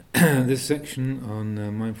This section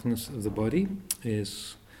on mindfulness of the body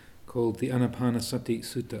is called the Anapanasati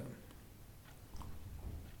Sutta.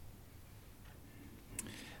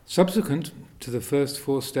 Subsequent to the first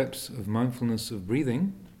 4 steps of mindfulness of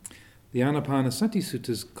breathing, the Anapanasati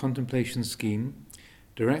Sutta's contemplation scheme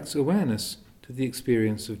directs awareness to the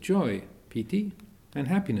experience of joy, piti, and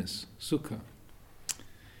happiness, sukha.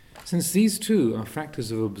 Since these two are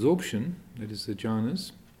factors of absorption, that is the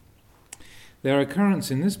jhanas, their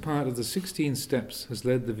occurrence in this part of the 16 steps has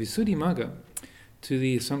led the Visuddhimagga to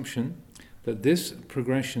the assumption that this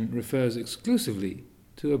progression refers exclusively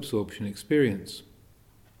to absorption experience.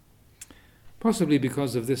 Possibly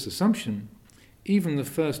because of this assumption, even the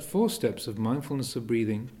first 4 steps of mindfulness of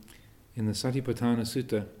breathing in the Satipatthana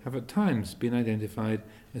Sutta have at times been identified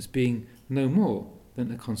as being no more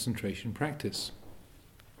than a concentration practice.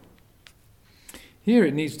 Here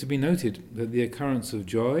it needs to be noted that the occurrence of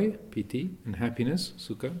joy, piti, and happiness,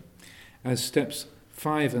 sukha, as steps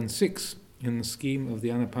 5 and 6 in the scheme of the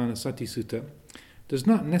Anapanasati Sutta does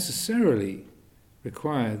not necessarily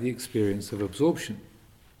require the experience of absorption,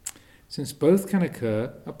 since both can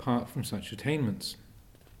occur apart from such attainments.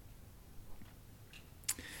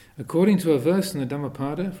 According to a verse in the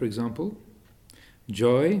Dhammapada, for example,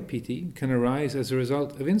 joy, piti, can arise as a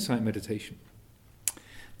result of insight meditation.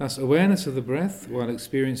 Thus, awareness of the breath while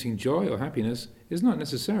experiencing joy or happiness is not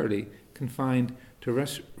necessarily confined to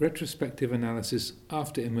retrospective analysis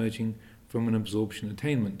after emerging from an absorption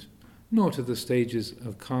attainment, nor to the stages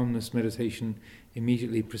of calmness meditation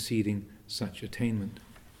immediately preceding such attainment.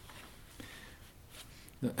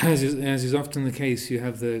 As is often the case, you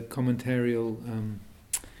have the commentarial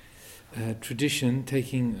tradition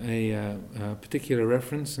taking a particular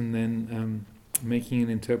reference and then making an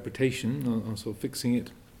interpretation, or sort of fixing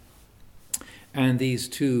it. And these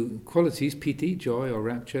two qualities, piti, joy or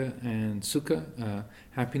rapture, and sukha,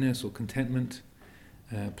 happiness or contentment,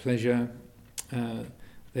 pleasure,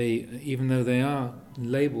 they, even though they are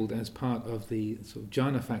labelled as part of the sort of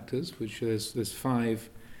jhana factors, which there's 5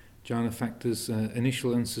 jhana factors: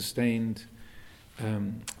 initial and sustained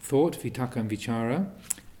thought, vitakka and vichara,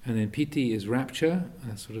 and then piti is rapture,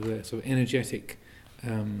 sort of energetic,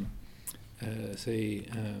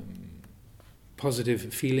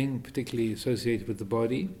 positive feeling, particularly associated with the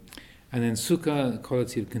body, and then sukha,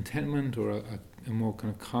 quality of contentment or a more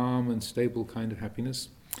kind of calm and stable kind of happiness.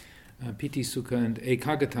 Piti, sukha, and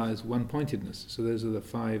ekaggata is one-pointedness. So those are the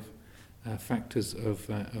 5 factors of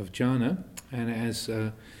jhana, and as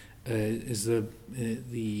is the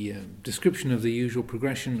description of the usual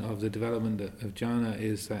progression of the development of jhana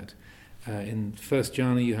is that in first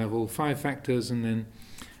jhana you have all 5 factors, and then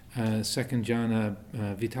second jhana,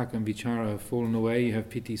 vitakka and vichara have fallen away, you have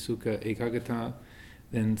piti, sukha, ekaggata.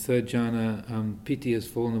 Then third jhana, piti has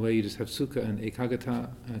fallen away, you just have sukha and ekaggata,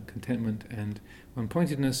 contentment and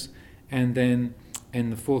one-pointedness. And then in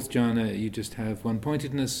the 4th jhana you just have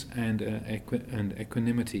one-pointedness and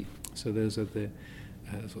equanimity. So those are the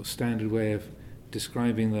sort of standard way of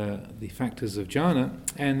describing the factors of jhana.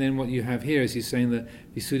 And then what you have here is he's saying that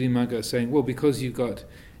Visuddhimagga is saying, well, because you've got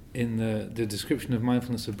in the description of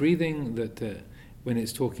mindfulness of breathing that when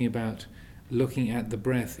it's talking about looking at the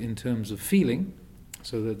breath in terms of feeling,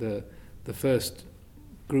 so that the first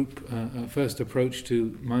group, first approach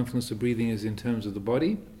to mindfulness of breathing is in terms of the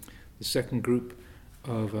body. The second group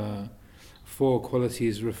of 4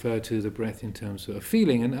 qualities refer to the breath in terms of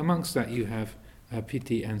feeling, and amongst that you have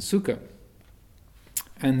piti and sukha.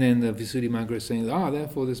 And then the Visuddhimagga is saying,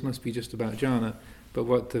 therefore this must be just about jhana. But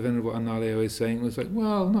what the Venerable Analayo is saying was like,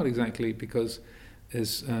 well, not exactly, because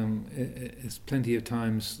there's plenty of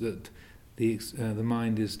times that the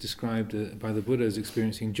mind is described by the Buddha as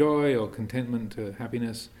experiencing joy or contentment or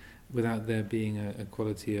happiness without there being a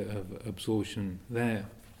quality of absorption there.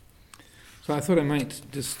 So I thought I might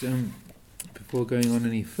just, before going on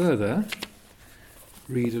any further,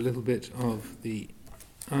 read a little bit of the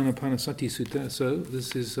Anapanasati Sutta. So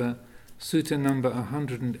this is Sutta number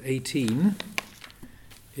 118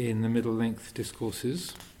 in the middle length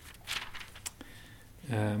discourses.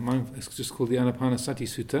 It's just called the Anapanasati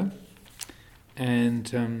Sutta,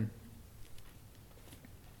 and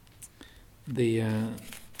the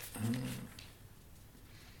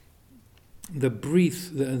brief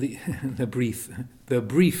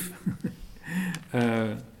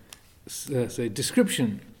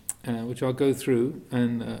description, which I'll go through,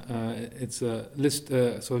 and it's a list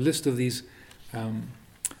of these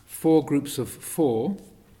 4 groups of 4.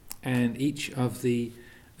 And each of the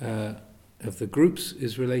groups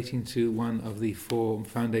is relating to one of the 4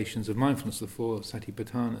 foundations of mindfulness, the 4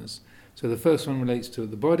 satipatthanas. So the first one relates to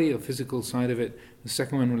the body, the physical side of it. The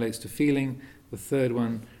second one relates to feeling. The third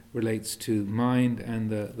one relates to mind, and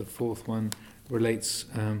the fourth one relates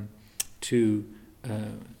to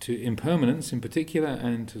impermanence in particular,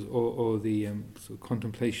 and or the sort of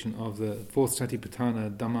contemplation of the fourth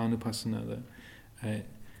Satipatthana, Dhammanupassana.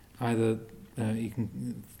 Either you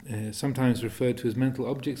can sometimes referred to as mental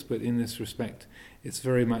objects, but in this respect, it's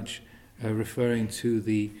very much referring to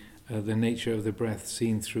the nature of the breath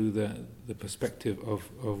seen through the perspective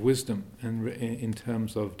of wisdom, and in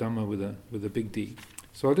terms of Dhamma with a big D.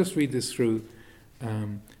 So I'll just read this through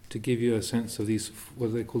to give you a sense of these,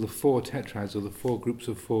 what they call the four tetrads, or the four groups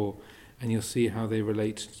of four, and you'll see how they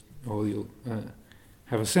relate, or you'll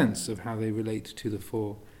have a sense of how they relate to the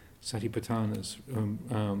four Satipatthanas.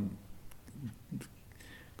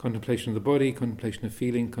 Contemplation of the body, contemplation of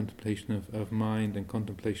feeling, contemplation of mind, and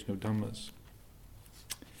contemplation of Dhammas.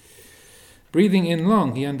 Breathing in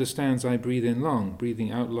long, he understands I breathe in long.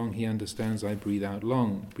 Breathing out long, he understands I breathe out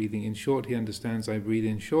long. Breathing in short, he understands I breathe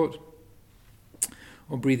in short.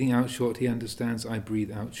 Or breathing out short, he understands I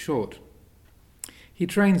breathe out short. He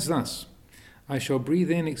trains thus. I shall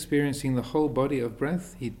breathe in, experiencing the whole body of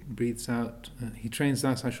breath. He breathes out. He trains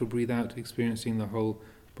thus. I shall breathe out, experiencing the whole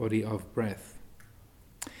body of breath.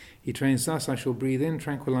 He trains thus. I shall breathe in,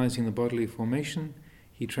 tranquilizing the bodily formation.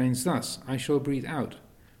 He trains thus. I shall breathe out,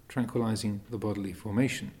 tranquilizing the bodily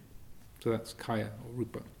formation. So that's kaya, or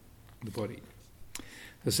rupa, the body.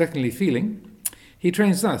 So secondly, feeling. He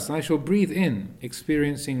trains thus. I shall breathe in,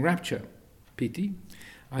 experiencing rapture, piti.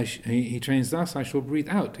 He trains thus. I shall breathe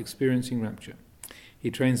out, experiencing rapture.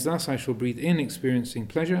 He trains thus. I shall breathe in, experiencing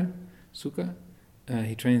pleasure, sukha.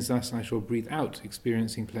 He trains thus. I shall breathe out,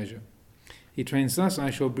 experiencing pleasure. He trains thus.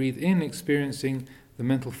 I shall breathe in, experiencing the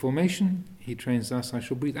mental formation. He trains thus. I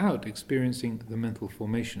shall breathe out, experiencing the mental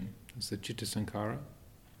formation. That's the citta sankhara.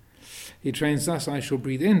 He trains thus. I shall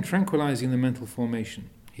breathe in, tranquilizing the mental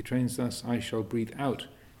formation. He trains thus. I shall breathe out,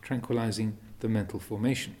 tranquilizing the mental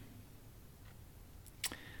formation.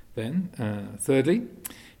 Then, thirdly,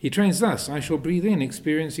 he trains thus. I shall breathe in,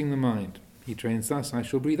 experiencing the mind. He trains thus. I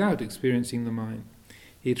shall breathe out, experiencing the mind.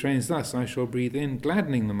 He trains thus. I shall breathe in,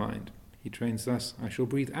 gladdening the mind. He trains thus. I shall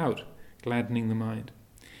breathe out, gladdening the mind.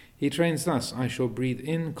 He trains thus. I shall breathe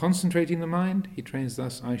in, concentrating the mind. He trains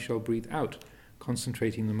thus. I shall breathe out,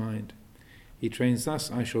 concentrating the mind. He trains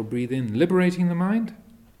thus. I shall breathe in, liberating the mind.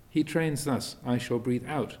 He trains thus. I shall breathe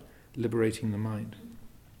out, liberating the mind.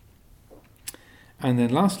 And then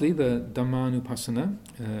lastly, the Dhammanupassana,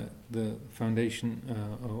 the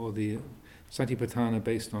foundation or the Satipatthana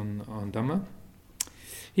based on Dhamma.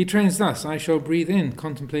 He trains thus. I shall breathe in,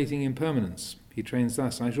 contemplating impermanence. He trains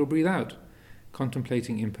thus. I shall breathe out,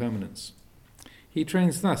 contemplating impermanence. He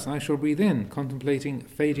trains thus. I shall breathe in, contemplating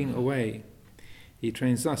fading away. He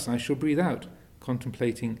trains thus. I shall breathe out,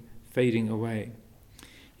 contemplating fading away.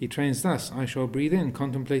 He trains thus. I shall breathe in,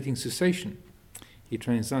 contemplating cessation. He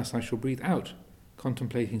trains thus. I shall breathe out,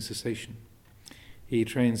 contemplating cessation. He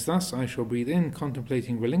trains thus. I shall breathe in,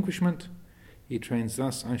 contemplating relinquishment. He trains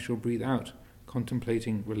thus. I shall breathe out,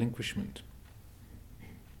 contemplating relinquishment.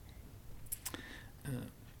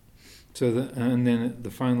 And then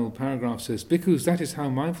the final paragraph says, Bhikkhus, that is how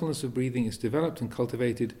mindfulness of breathing is developed and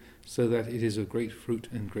cultivated, so that it is of great fruit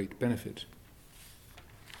and great benefit.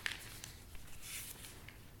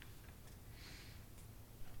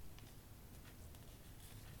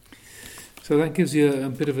 So that gives you a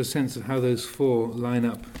bit of a sense of how those four line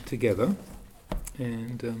up together.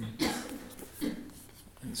 And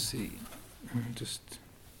let's see, just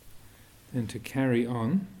then to carry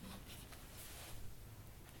on.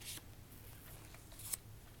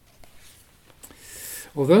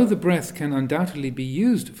 Although the breath can undoubtedly be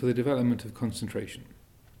used for the development of concentration,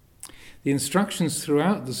 the instructions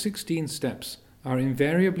throughout the 16 steps are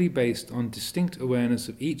invariably based on distinct awareness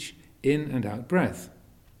of each in and out breath.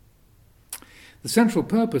 The central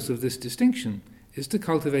purpose of this distinction is to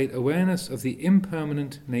cultivate awareness of the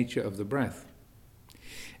impermanent nature of the breath.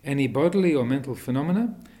 Any bodily or mental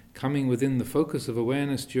phenomena coming within the focus of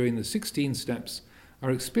awareness during the 16 steps are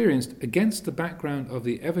experienced against the background of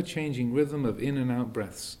the ever-changing rhythm of in and out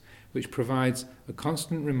breaths, which provides a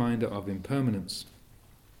constant reminder of impermanence.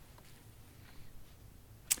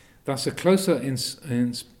 Thus, a closer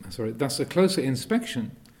inspection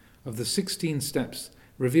of the 16 steps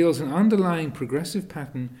reveals an underlying progressive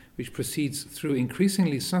pattern which proceeds through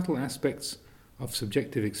increasingly subtle aspects of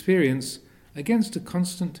subjective experience against a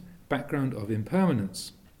constant background of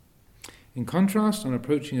impermanence. In contrast, on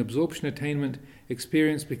approaching absorption attainment,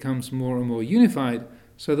 experience becomes more and more unified,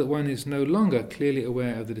 so that one is no longer clearly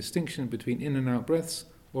aware of the distinction between in and out breaths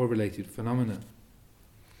or related phenomena.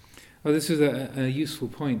 Oh, this is a useful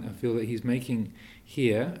point I feel that he's making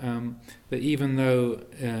here, that even though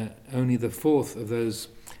only the fourth of those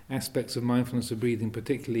aspects of mindfulness of breathing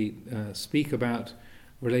particularly speak about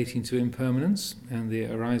relating to impermanence and the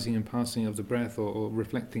arising and passing of the breath, or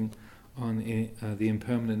reflecting on the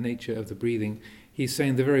impermanent nature of the breathing, he's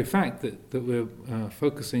saying the very fact that we're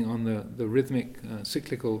focusing on the rhythmic,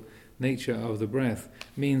 cyclical nature of the breath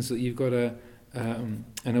means that you've got an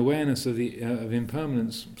awareness of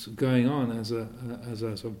impermanence going on as a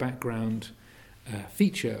sort of background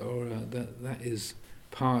feature, or that is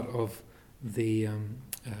part of the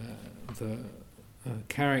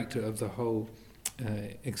character of the whole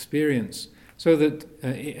experience. So that,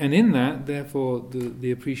 and in that, therefore,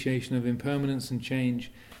 the appreciation of impermanence and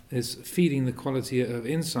change is feeding the quality of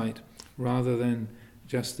insight rather than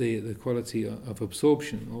just the quality of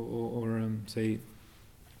absorption, or say,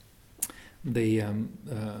 the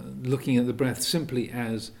looking at the breath simply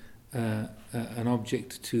as an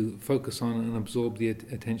object to focus on and absorb the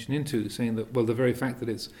attention into, saying that, well, the very fact that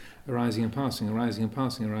it's arising and passing, arising and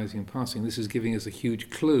passing, arising and passing, this is giving us a huge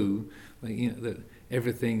clue, that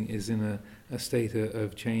everything is in a state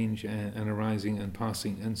of change and arising and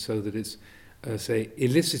passing, and so that it's, say,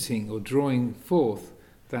 eliciting or drawing forth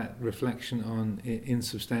that reflection on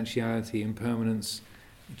insubstantiality, impermanence,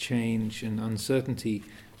 change and uncertainty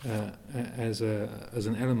as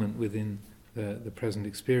an element within the present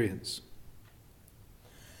experience.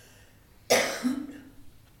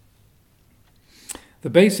 The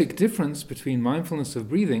basic difference between mindfulness of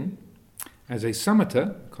breathing as a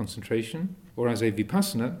samatha, concentration, or as a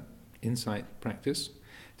vipassana, insight practice,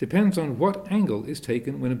 depends on what angle is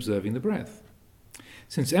taken when observing the breath.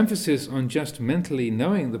 Since emphasis on just mentally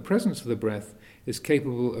knowing the presence of the breath is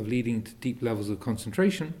capable of leading to deep levels of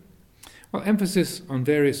concentration, while emphasis on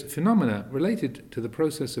various phenomena related to the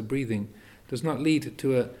process of breathing does not lead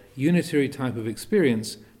to a unitary type of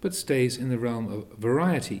experience, but stays in the realm of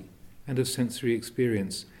variety and of sensory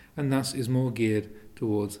experience, and thus is more geared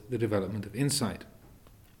towards the development of insight.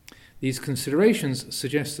 These considerations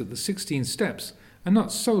suggest that the 16 steps are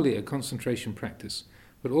not solely a concentration practice,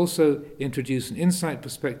 but also introduce an insight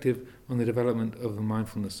perspective on the development of the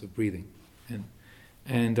mindfulness of breathing.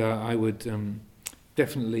 And I would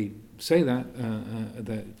definitely say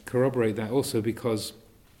that corroborate that also, because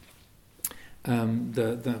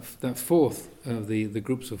that fourth of the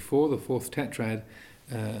groups of four, the fourth tetrad,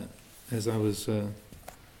 as I was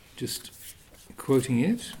just quoting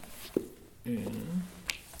it,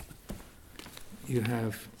 you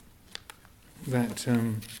have that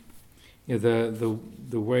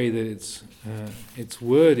the way that it's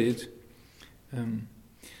worded.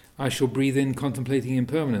 I shall breathe in contemplating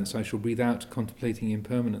impermanence. I shall breathe out contemplating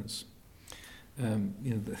impermanence.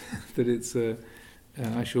 That it's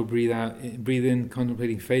I shall breathe in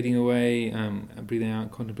contemplating fading away, breathing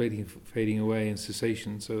out contemplating fading away and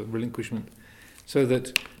cessation, so relinquishment. So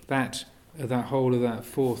that whole of that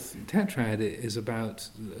fourth tetrad is about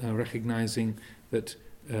recognizing that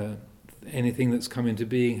anything that's come into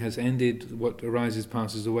being has ended. What arises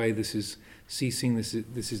passes away. This is ceasing. This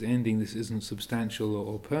is ending. This isn't substantial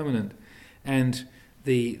or permanent. And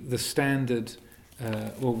the standard,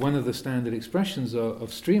 or one of the standard expressions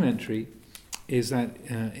of stream entry, is that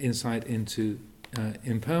insight into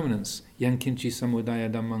impermanence. Yankinchi samudaya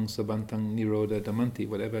dhammang sabantang nirodha dhammanti.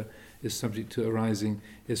 Whatever is subject to arising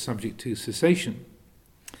is subject to cessation.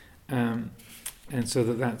 And so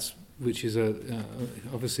that's, which is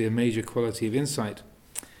obviously a major quality of insight.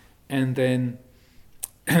 And then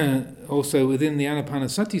also within the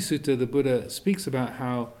Anapanasati Sutta, the Buddha speaks about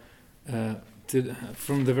how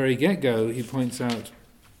from the very get-go he points out,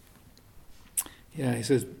 he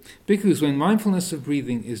says, Bhikkhus, when mindfulness of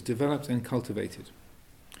breathing is developed and cultivated,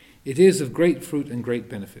 it is of great fruit and great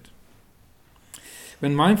benefit.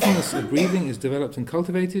 When mindfulness of breathing is developed and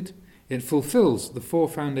cultivated, it fulfills the four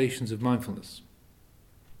foundations of mindfulness.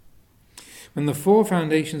 When the four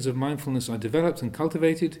foundations of mindfulness are developed and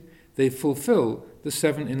cultivated, they fulfill the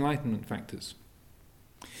 7 enlightenment factors.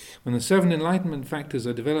 When the 7 enlightenment factors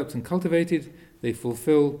are developed and cultivated, they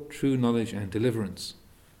fulfill true knowledge and deliverance.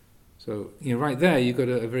 So, right there you've got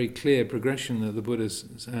a very clear progression that the Buddha's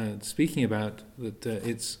speaking about, that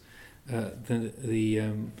it's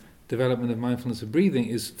the development of mindfulness of breathing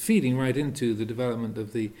is feeding right into the development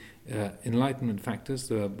of the enlightenment factors,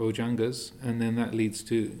 the bojjhangas, and then that leads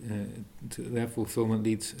to their fulfillment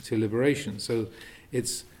leads to liberation. So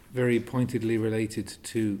it's very pointedly related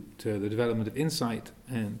to the development of insight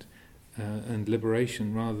and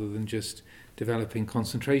liberation, rather than just developing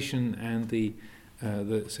concentration and the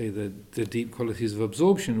deep qualities of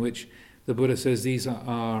absorption, which the Buddha says these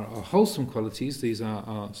are wholesome qualities. These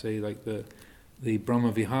are say, like the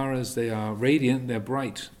Brahma Viharas. They are radiant, they're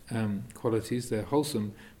bright qualities, they're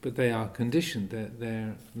wholesome, but they are conditioned.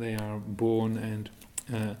 They are born and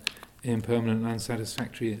impermanent,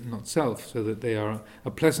 unsatisfactory, not self, so that they are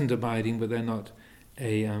a pleasant abiding, but they're not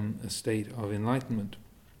a state of enlightenment.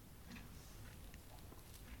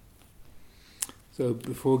 So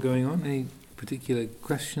before going on, any particular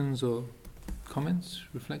questions or comments,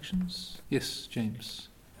 reflections? Yes, James.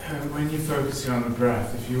 When you're focusing on the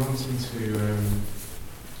breath, if you're wanting to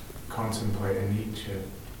contemplate anicca,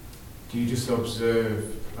 do you just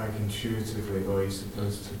observe like intuitively, or are you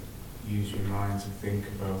supposed to use your mind to think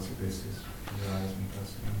about it? This is arising,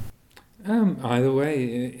 passing on? Either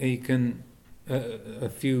way, you can. A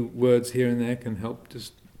few words here and there can help.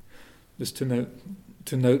 Just to note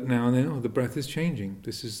now and then. Oh, the breath is changing.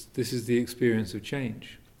 This is the experience of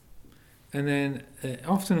change. And then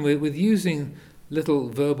often with using little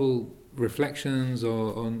verbal reflections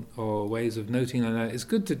or ways of noting like that, it's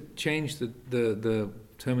good to change the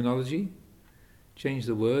terminology, change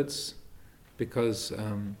the words, because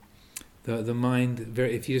the mind,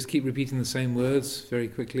 if you just keep repeating the same words very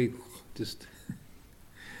quickly, just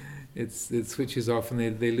it switches off and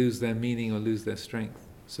they lose their meaning or lose their strength.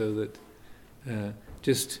 So that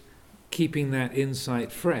just keeping that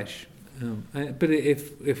insight fresh. But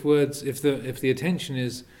if the attention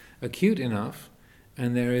is acute enough,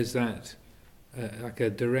 and there is that like a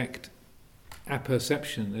direct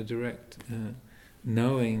apperception, a direct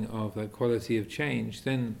knowing of the quality of change,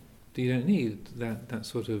 then you don't need that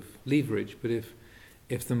sort of leverage. But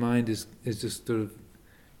if the mind is just sort of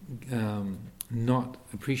not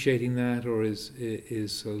appreciating that, or is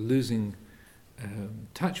losing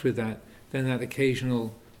touch with that, then that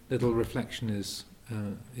occasional little reflection is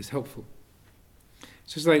helpful.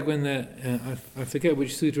 It's just like when I forget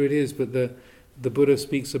which sutta it is, but the Buddha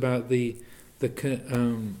speaks about the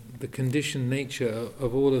conditioned nature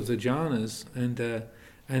of all of the jhanas,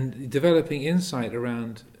 and developing insight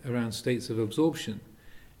around states of absorption,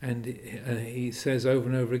 and he says over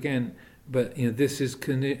and over again, but this is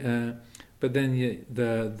but then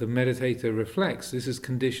the meditator reflects, this is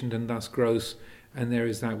conditioned and thus gross, and there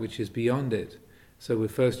is that which is beyond it. So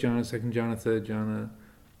with first jhana, second jhana, third jhana,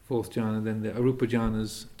 fourth jhana, then the arupa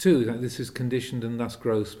jhanas too, that this is conditioned and thus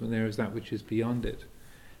gross, but there is that which is beyond it.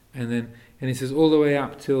 And he says all the way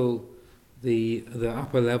up till the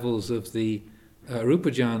upper levels of the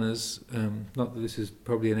arupa jhanas, not that this is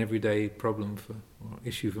probably an everyday problem or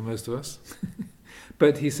issue for most of us,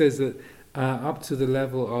 but he says that up to the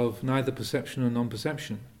level of neither perception or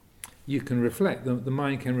non-perception, you can reflect, the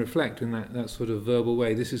mind can reflect in that sort of verbal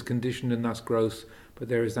way. This is conditioned and thus gross, but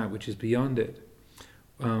there is that which is beyond it.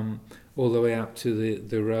 All the way up to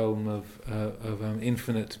the realm of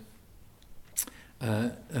infinite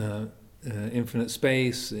infinite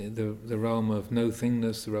space, the realm of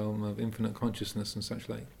no-thingness, the realm of infinite consciousness and such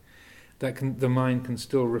like. The mind can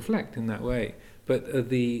still reflect in that way, but at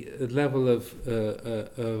the level of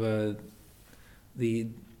the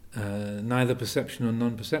neither perception or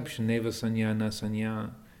non-perception, neva sanya na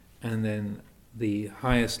sanya, and then the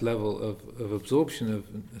highest level of absorption, of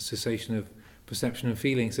cessation of perception and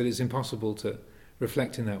feeling, so that it's impossible to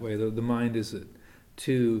reflect in that way. The mind is at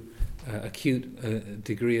too acute a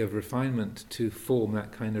degree of refinement to form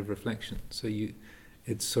that kind of reflection. So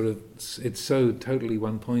it's so totally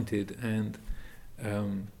one-pointed and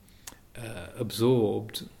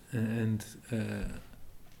absorbed and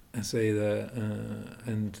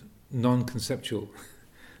and non-conceptual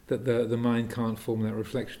that the mind can't form that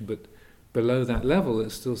reflection. But below that level,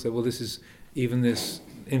 it's still say, well, this is even this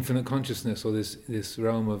infinite consciousness, or this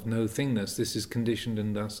realm of no-thingness. This is conditioned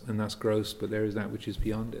and thus gross, but there is that which is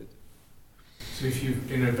beyond it. So if you're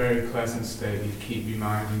in a very pleasant state, you keep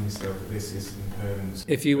reminding yourself that this is impermanent.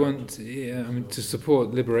 If you want, to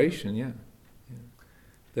support liberation,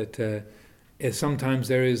 that sometimes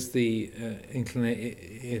there is the inclination.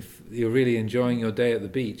 If you're really enjoying your day at the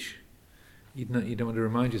beach, you don't want to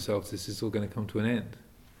remind yourself this is all going to come to an end.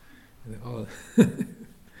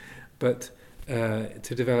 But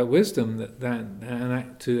to develop wisdom,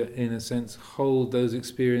 to in a sense hold those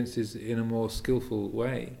experiences in a more skillful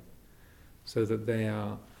way, so that they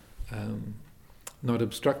are not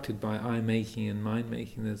obstructed by I-making and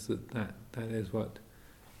mind-making. That is what,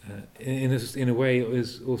 in a way,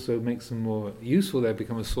 also makes them more useful. They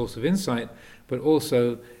become a source of insight, but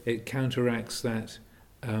also it counteracts that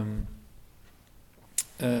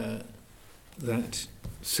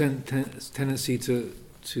tendency to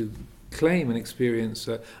claim an experience.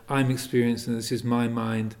 I'm experiencing this is my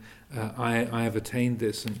mind. I have attained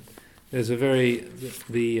this, there's a very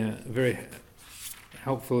very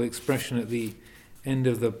helpful expression at the end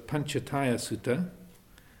of the Panchataya Sutta,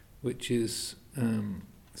 which is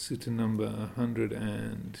Sutta number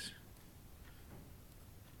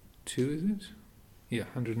 102, is it? Yeah,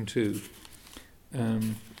 102.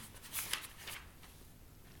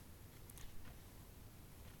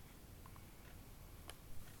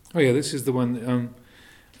 Oh yeah, this is the one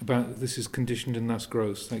about this is conditioned and thus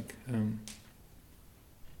gross.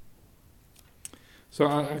 So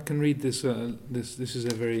I can read this. This is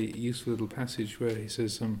a very useful little passage where he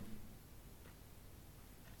says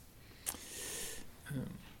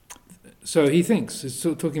so he thinks it's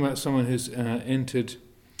talking about someone who's entered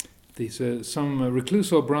some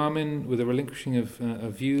recluse or Brahmin with a relinquishing of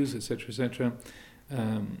views, etc., etc.,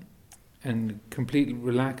 and complete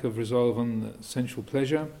lack of resolve on the sensual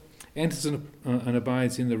pleasure, enters and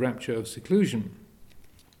abides in the rapture of seclusion.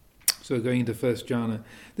 So going into first jhana,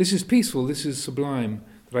 this is peaceful, this is sublime,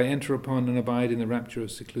 that I enter upon and abide in the rapture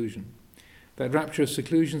of seclusion. That rapture of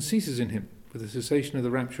seclusion ceases in him. With the cessation of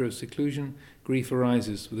the rapture of seclusion, grief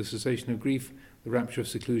arises. With the cessation of grief, the rapture of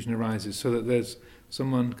seclusion arises. So that there's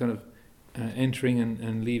someone kind of entering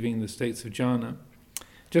and leaving the states of jhana.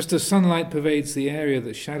 Just as sunlight pervades the area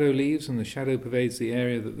that shadow leaves, and the shadow pervades the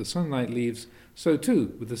area that the sunlight leaves, so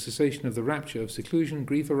too, with the cessation of the rapture of seclusion,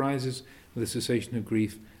 grief arises. With the cessation of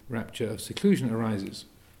grief, rapture of seclusion arises.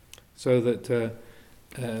 So that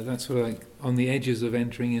that's sort of like on the edges of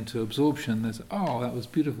entering into absorption. There's, oh, that was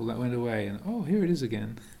beautiful, that went away, and oh, here it is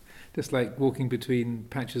again. Just like walking between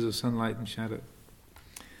patches of sunlight and shadow.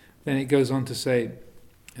 Then it goes on to say,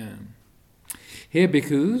 here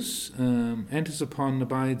bhikkhus enters upon and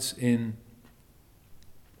abides in,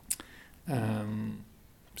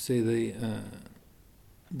 say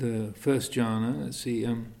the first jhana. Let's see.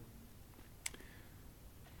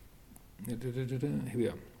 Here we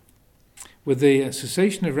are. With the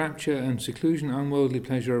cessation of rapture and seclusion, unworldly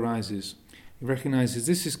pleasure arises. He recognizes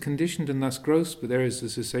this is conditioned and thus gross, but there is the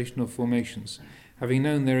cessation of formations. Having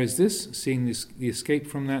known there is this, seeing the escape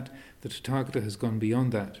from that, the Tathagata has gone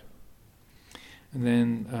beyond that. And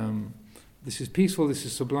then, this is peaceful, this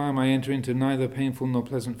is sublime, I enter into neither painful nor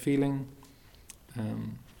pleasant feeling.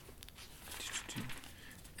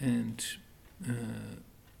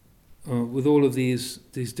 With all of these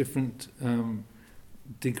different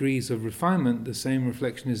degrees of refinement, the same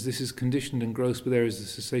reflection is this is conditioned and gross, but there is the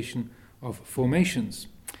cessation of formations.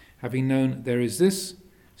 Having known there is this,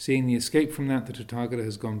 seeing the escape from that, the Tathagata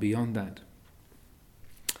has gone beyond that.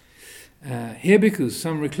 Here bhikkhus,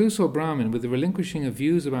 some recluse or Brahmin, with the relinquishing of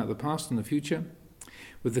views about the past and the future,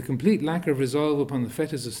 with the complete lack of resolve upon the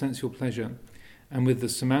fetters of sensual pleasure, and with the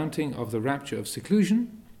surmounting of the rapture of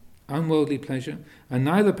seclusion, unworldly pleasure, and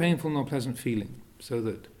neither painful nor pleasant feeling, so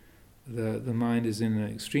that the mind is in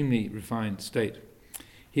an extremely refined state.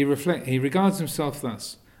 He regards himself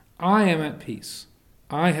thus: I am at peace,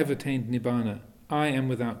 I have attained nibbana, I am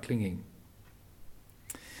without clinging.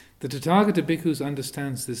 The Tathagata bhikkhus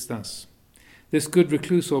understands this thus. This good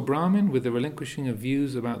recluse or Brahmin, with the relinquishing of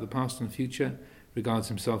views about the past and future, regards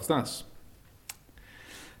himself thus.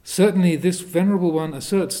 Certainly this venerable one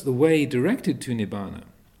asserts the way directed to nibbana,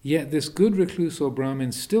 yet this good recluse or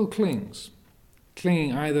Brahmin still clings,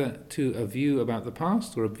 clinging either to a view about the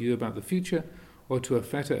past or a view about the future, or to a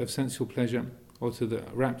fetter of sensual pleasure, or to the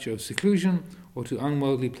rapture of seclusion, or to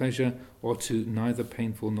unworldly pleasure, or to neither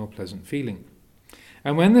painful nor pleasant feeling.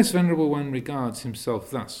 And when this venerable one regards himself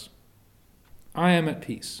thus, I am at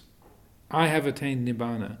peace, I have attained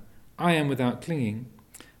nibbana, I am without clinging,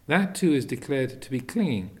 that too is declared to be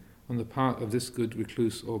clinging on the part of this good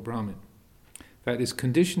recluse or Brahmin. That is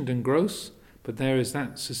conditioned and gross, but there is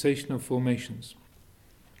that cessation of formations.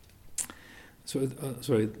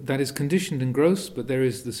 That is conditioned and gross, but there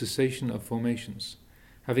is the cessation of formations.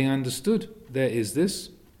 Having understood there is this,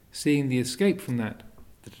 seeing the escape from that,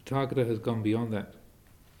 the Tathagata has gone beyond that.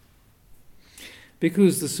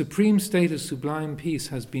 Because the supreme state of sublime peace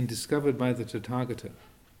has been discovered by the Tathagata,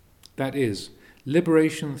 that is,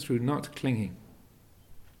 liberation through not clinging.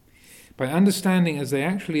 By understanding as they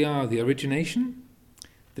actually are the origination,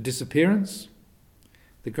 the disappearance,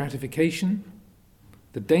 the gratification,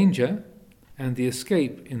 the danger, and the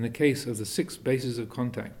escape in the case of the 6 bases of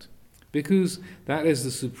contact, because that is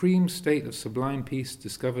the supreme state of sublime peace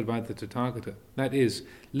discovered by the Tathagata, that is,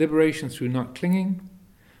 liberation through not clinging,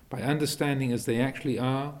 by understanding as they actually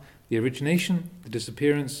are the origination, the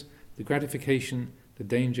disappearance, the gratification, the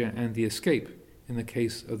danger, and the escape in the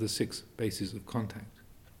case of the 6 bases of contact.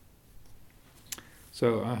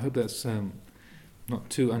 So I hope that's not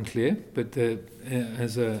too unclear, but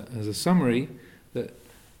as a summary, that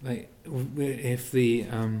if the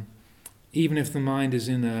even if the mind is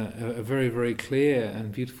in a very, very clear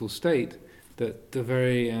and beautiful state, that the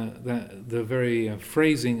very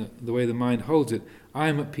phrasing, the way the mind holds it, I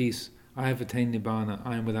am at peace, I have attained Nibbana,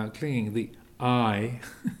 I am without clinging, the I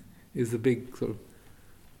is the big sort of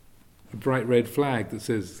bright red flag that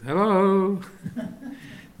says, hello!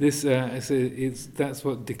 That's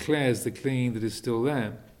what declares the clinging that is still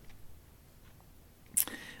there.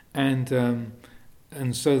 And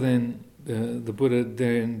so then the Buddha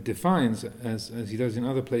then defines, as he does in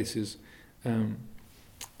other places,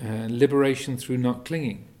 liberation through not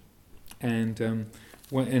clinging. And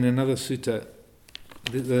in another sutta,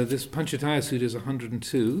 this Panchataya Sutta is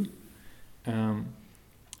 102,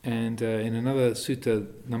 and in another sutta,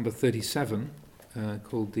 number 37,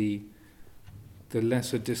 called the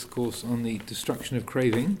Lesser Discourse on the Destruction of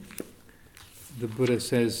Craving, the Buddha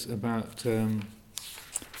says about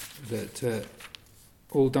that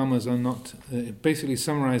all dhammas are not... basically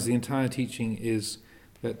summarize the entire teaching is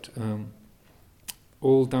that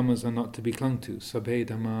all dhammas are not to be clung to. Sabbe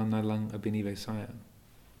dhamma nalang abhinivesaya.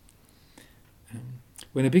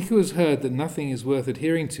 When a bhikkhu has heard that nothing is worth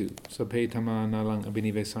adhering to, sabbe dhamma nalang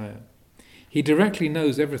abhinivesaya, he directly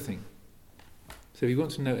knows everything. So if you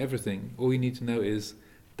want to know everything, all you need to know is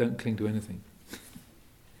don't cling to anything.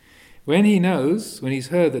 When he's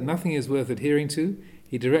heard that nothing is worth adhering to,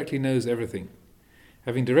 he directly knows everything.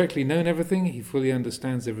 Having directly known everything, he fully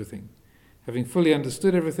understands everything. Having fully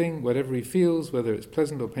understood everything, whatever he feels, whether it's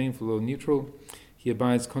pleasant or painful or neutral, he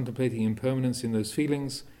abides contemplating impermanence in those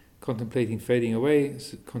feelings, contemplating fading away,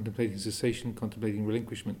 contemplating cessation, contemplating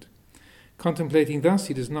relinquishment. Contemplating thus,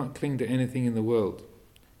 he does not cling to anything in the world.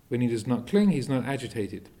 When he does not cling, he is not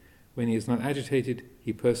agitated. When he is not agitated,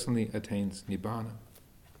 he personally attains Nibbana.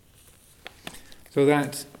 So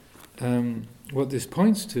that, what this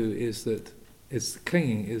points to is that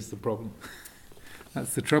clinging is the problem.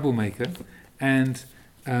 That's the troublemaker. And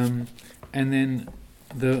then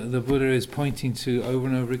the Buddha is pointing to over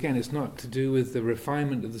and over again, it's not to do with the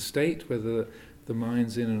refinement of the state, whether the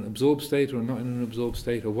mind's in an absorbed state or not in an absorbed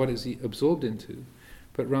state, or what is he absorbed into,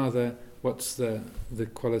 but rather what's the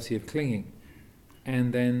quality of clinging.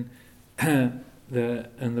 And then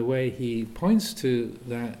the way he points to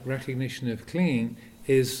that recognition of clinging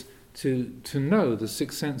is to know the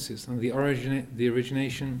six senses, and the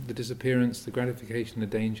origination, the disappearance, the gratification, the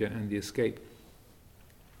danger, and the escape,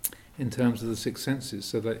 in terms of the six senses,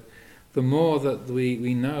 so that the more that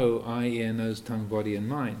we know eye, ear, nose, tongue, body, and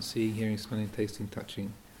mind, seeing, hearing, smelling, tasting,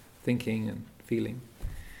 touching, thinking, and feeling,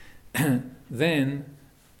 then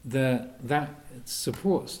that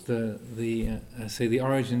supports the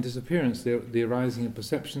origin and disappearance, the arising of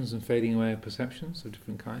perceptions and fading away of perceptions of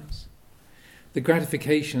different kinds. The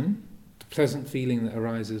gratification, the pleasant feeling that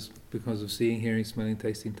arises because of seeing, hearing, smelling,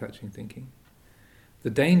 tasting, touching, thinking. The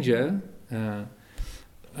danger,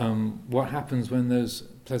 what happens when those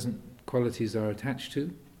pleasant qualities are attached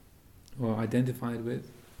to or identified with.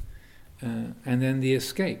 And then the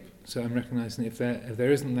escape. So I'm recognizing if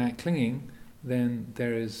there isn't that clinging, then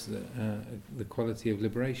there is the quality of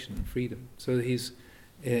liberation and freedom. So he's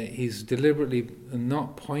deliberately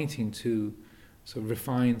not pointing to sort of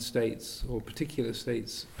refined states or particular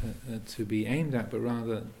states to be aimed at, but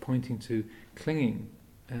rather pointing to clinging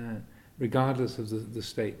regardless of the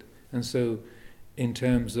state. And so in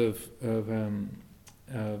terms of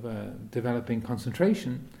developing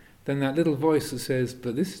concentration, then that little voice that says,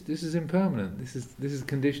 but this is impermanent, this is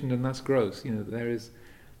conditioned and thus gross, there is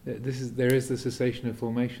the cessation of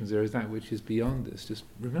formations, there is that which is beyond this, just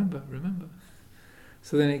remember.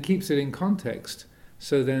 So then it keeps it in context.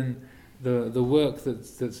 So then the work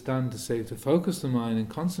that's done to focus the mind and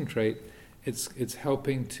concentrate, it's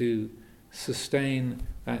helping to sustain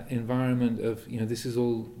that environment of this is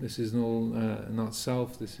all not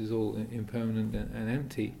self, this is all impermanent and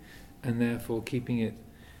empty, and therefore keeping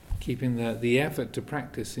the effort to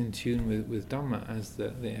practice in tune with Dhamma as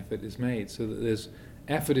the effort is made, so that there's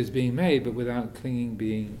effort is being made but without clinging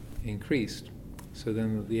being increased. So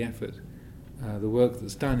then the effort, the work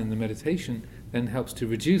that's done in the meditation then helps to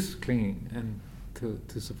reduce clinging and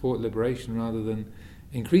to support liberation rather than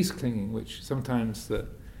increase clinging, which sometimes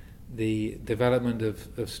the development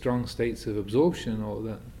of strong states of absorption, or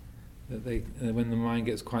that when the mind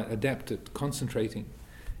gets quite adept at concentrating,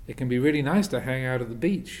 it can be really nice to hang out at the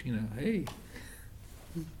beach, hey.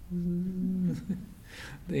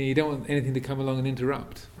 You don't want anything to come along and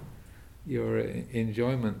interrupt your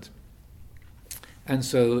enjoyment. And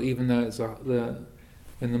so even though it's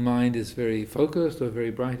when the mind is very focused or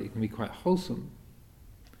very bright, it can be quite wholesome,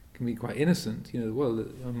 it can be quite innocent.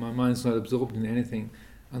 My mind's not absorbed in anything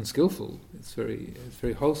unskillful. It's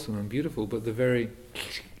very wholesome and beautiful. But the very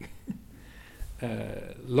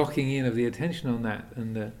locking in of the attention on that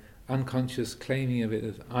and the unconscious claiming of it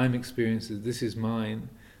as I'm experiencing, this is mine,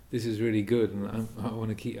 this is really good, and I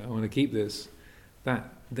want to keep this.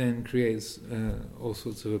 That then creates all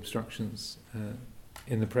sorts of obstructions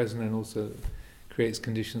in the present, and also creates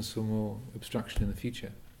conditions for more obstruction in the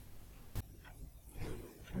future.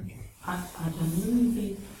 I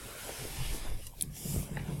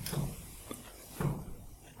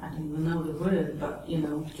don't even know the word, but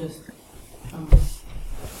just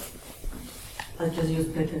I just use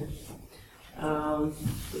better.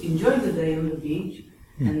 Enjoy the day on the beach,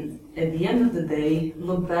 and at the end of the day,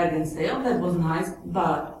 look back and say, "Oh, that was nice,"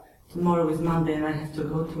 but tomorrow is Monday and I have to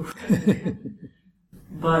go to work.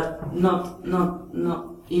 But not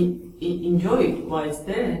enjoy it while it's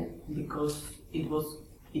there, because it was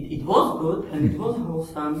good and it was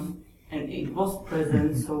wholesome and it was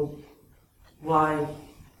present. So why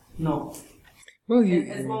not? Well,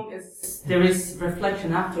 as long as there is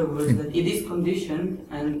reflection afterwards that it is conditioned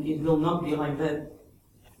and it will not be like that.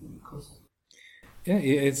 Because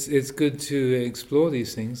it's good to explore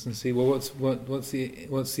these things and see, well, what's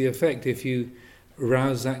the effect if you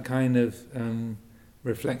arouse that kind of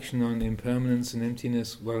reflection on impermanence and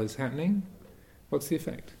emptiness while it's happening. What's the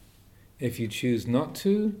effect? If you choose not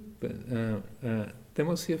to, but then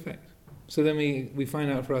what's the effect? So then we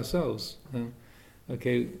find out for ourselves.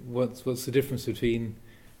 Okay, what's the difference between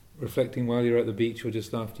reflecting while you're at the beach or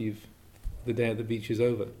just after the day at the beach is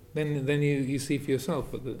over? Then you see for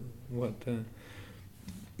yourself what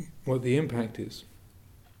the impact is.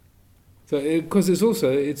 So because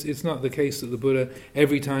it's not the case that the Buddha,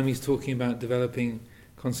 every time he's talking about developing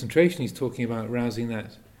concentration, he's talking about arousing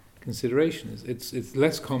that consideration. It's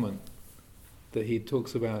less common that he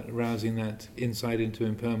talks about arousing that insight into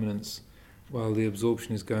impermanence while the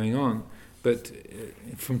absorption is going on. But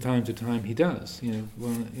from time to time he does,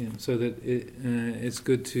 so that it's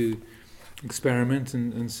good to experiment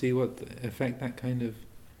and see what effect that kind of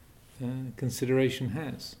consideration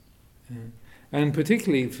has. And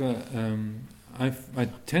particularly for, I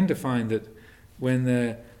tend to find that when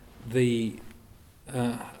the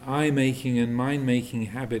I-making and mind-making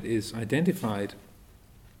habit is identified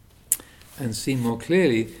and seen more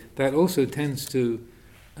clearly, that also tends to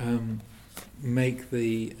make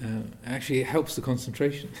actually it helps the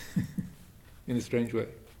concentration in a strange way.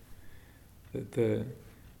 That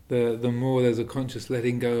the more there's a conscious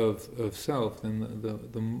letting go of self,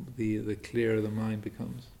 then the clearer the mind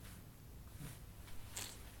becomes.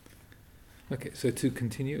 Okay, so to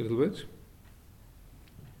continue a little bit.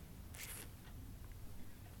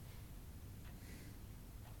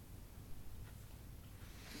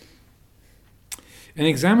 An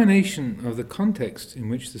examination of the context in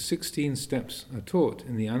which the 16 steps are taught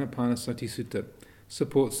in the Anapanasati Sutta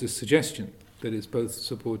supports this suggestion, that it's both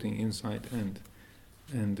supporting insight and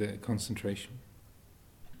concentration.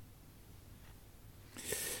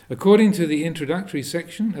 According to the introductory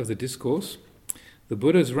section of the discourse, the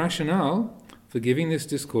Buddha's rationale for giving this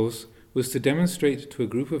discourse was to demonstrate to a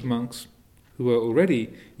group of monks who were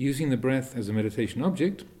already using the breath as a meditation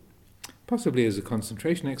object, possibly as a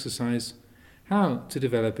concentration exercise, how to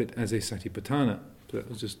develop it as a satipatthana. So that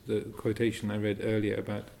was just the quotation I read earlier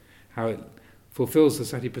about how it fulfills the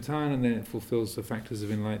satipatthana and then it fulfills the factors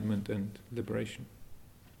of enlightenment and liberation.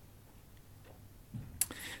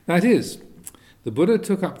 That is, the Buddha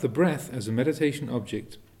took up the breath as a meditation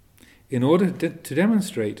object in order to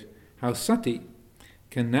demonstrate how sati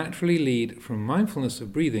can naturally lead from mindfulness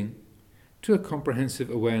of breathing to a comprehensive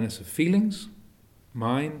awareness of feelings,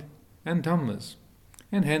 mind, and dhammas,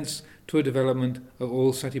 and hence to a development of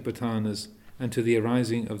all satipatthanas and to the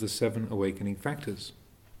arising of the 7 awakening factors.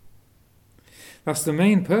 Thus, the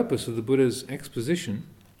main purpose of the Buddha's exposition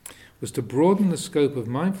was to broaden the scope of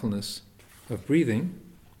mindfulness of breathing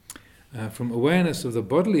from awareness of the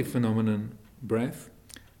bodily phenomenon, breath,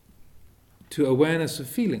 to awareness of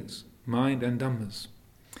feelings, mind and dhammas,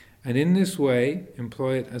 and in this way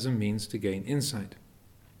employ it as a means to gain insight.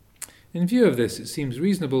 In view of this, it seems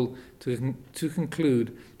reasonable to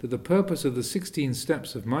conclude that the purpose of the 16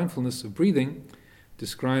 steps of mindfulness of breathing,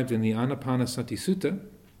 described in the Anapanasati Sutta,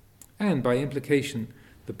 and by implication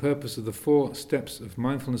the purpose of the 4 steps of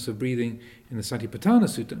mindfulness of breathing in the Satipatthana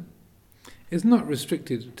Sutta, is not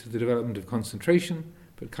restricted to the development of concentration,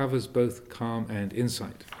 but covers both calm and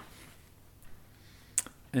insight.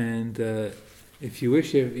 And if you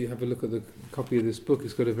wish, you have a look at the copy of this book.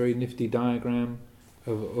 It's got a very nifty diagram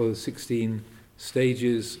of all the 16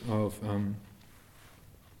 stages of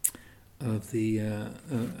the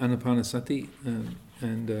Anapanasati,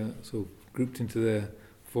 and so grouped into the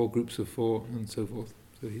 4 groups of 4 and so forth.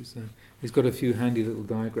 So he's got a few handy little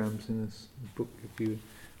diagrams in this book if you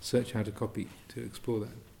search how to copy to explore that.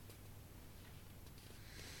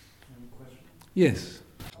 Any question? Yes.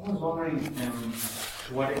 I was wondering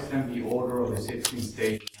to what extent the order of the 16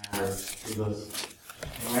 stages matters, because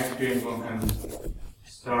in my experience one can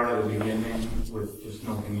start at the beginning with just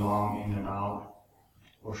noting long in and out,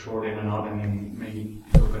 or short in and out, and then maybe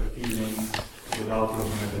look at feelings without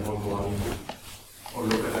looking at the whole body, or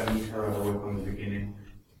look at Anicca right away from the beginning.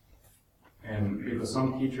 And because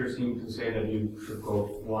some teachers seem to say that you should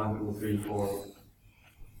go 1, 2, 3, 4,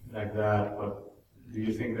 like that, but do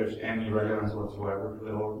you think there's any relevance whatsoever to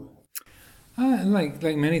the order? Like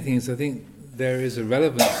many things, I think there is a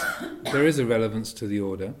relevance. There is a relevance to the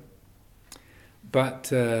order,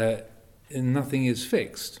 but nothing is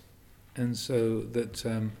fixed, and so that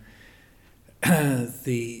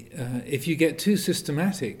if you get too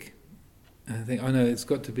systematic, I think it's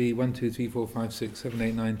got to be 1, 2, 3, 4, 5, 6, 7,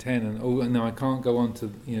 8, 9, 10, and no, I can't go on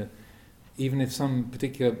to even if some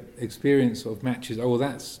particular experience sort of matches.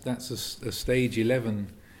 That's a stage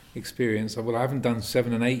 11 experience. Well, I haven't done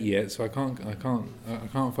 7 and 8 yet, so I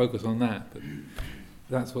can't focus on that. But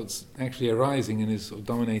that's what's actually arising and is sort of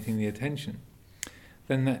dominating the attention.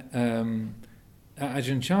 Then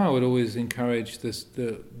Ajahn Chah would always encourage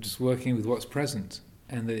just working with what's present,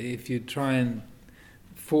 and that if you try and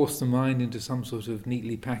force the mind into some sort of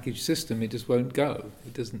neatly packaged system, it just won't go.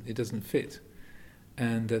 It doesn't fit.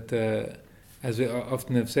 And that, as we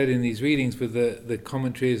often have said in these readings with the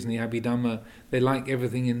commentaries and the Abhidhamma, they like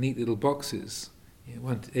everything in neat little boxes.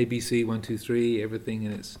 ABC, 1, 2, 3, everything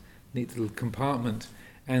in its neat little compartment.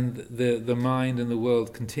 And the mind and the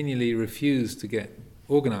world continually refuse to get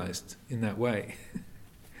organized in that way.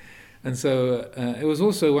 And so it was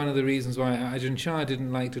also one of the reasons why Ajahn Chah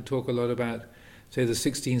didn't like to talk a lot about, say, the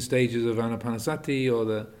 16 stages of Anapanasati or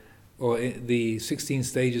the 16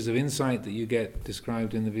 stages of insight that you get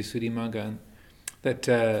described in the Visuddhimagga, that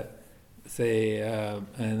the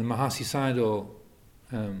Mahasi Sayadaw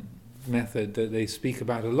method that they speak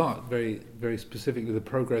about a lot, very, very specifically the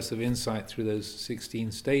progress of insight through those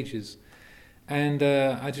 16 stages. And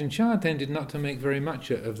Ajahn Chah tended not to make very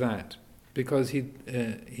much of that, because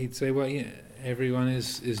he'd say, well, everyone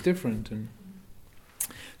is different, and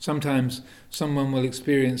sometimes someone will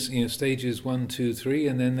experience stages 1, 2, 3,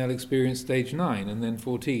 and then they'll experience stage 9, and then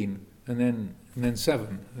 14, and then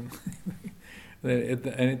 7, and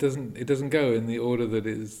it doesn't go in the order that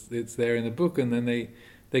it's there in the book, and then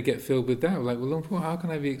they get filled with doubt, like, well, how can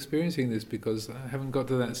I be experiencing this, because I haven't got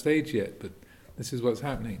to that stage yet, but this is what's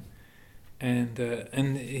happening.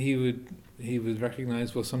 And he would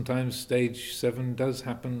recognize, well, sometimes stage 7 does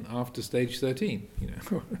happen after stage 13,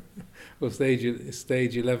 or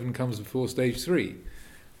stage 11 comes before stage 3.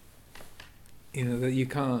 That you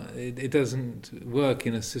can't. It doesn't work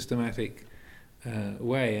in a systematic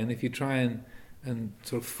way. And if you try and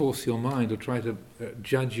sort of force your mind, or try to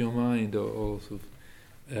judge your mind, or sort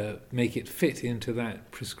of make it fit into that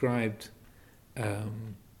prescribed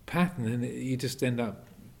pattern, then you just end up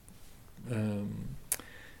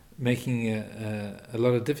making a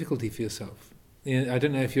lot of difficulty for yourself. I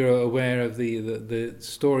don't know if you're aware of the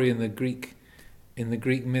story in the Greek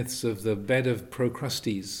myths of the bed of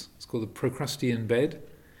Procrustes. It's called the Procrustean bed.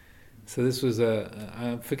 So this was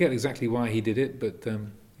I forget exactly why he did it, but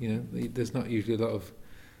there's not usually a lot of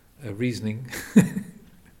reasoning.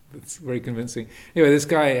 It's very convincing. Anyway, this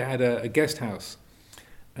guy had a guest house,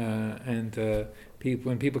 and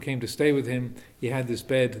when people came to stay with him, he had this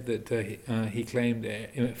bed that he claimed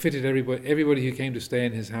it fitted everybody. Everybody who came to stay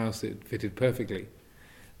in his house, it fitted perfectly.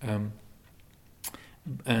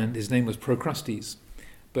 And his name was Procrustes.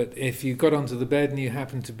 But if you got onto the bed and you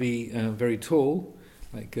happened to be very tall,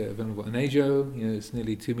 like Venerable Anejo, it's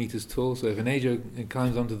nearly 2 meters tall. So if Anejo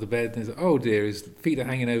climbs onto the bed and says, "Oh dear, his feet are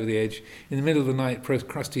hanging over the edge," in the middle of the night,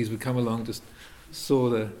 Procrustes would come along, just saw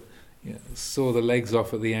the legs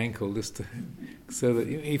off at the ankle, so that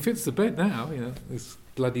he fits the bed now. This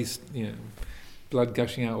bloody, blood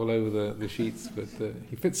gushing out all over the sheets, but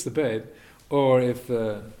he fits the bed. Or if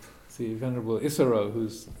Venerable Isaro,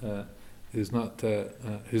 who's not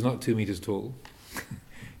 2 meters tall,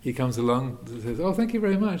 he comes along and says, "Oh, thank you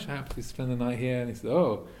very much. Happy to spend the night here." And he says,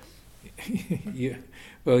 "Oh,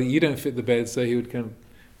 you don't fit the bed," so he would kind of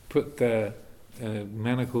put the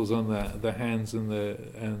manacles on the hands and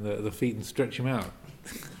the feet and stretch them out,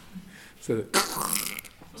 so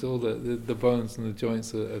that all the bones and the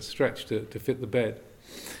joints are stretched to fit the bed.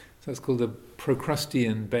 So that's called the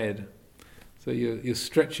Procrustean bed. So you're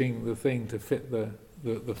stretching the thing to fit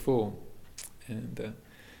the form, and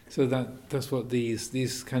so that's what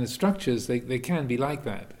these kind of structures they can be like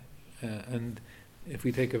that, and if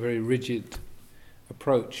we take a very rigid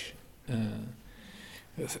approach,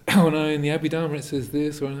 oh no, in the Abhidharma it says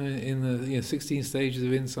this, or no, in the 16 stages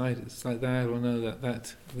of insight it's like that, or no,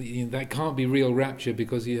 that can't be real rapture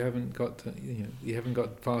because you haven't got you haven't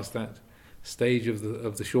got past that stage of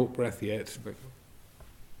the short breath yet. But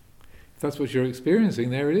if that's what you're experiencing,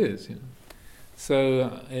 there it is.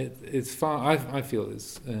 So it's far. I feel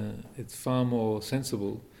it's far more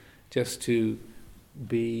sensible just to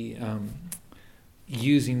be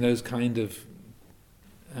using those kind of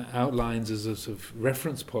outlines as a sort of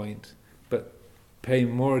reference point, but pay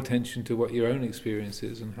more attention to what your own experience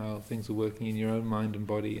is and how things are working in your own mind and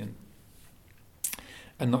body,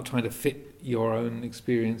 and not trying to fit your own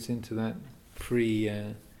experience into that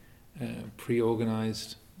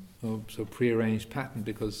pre-organized or so pre-arranged pattern,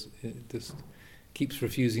 because it just keeps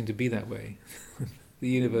refusing to be that way. The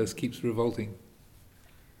universe keeps revolting.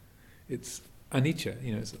 It's anicca,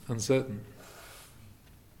 it's uncertain.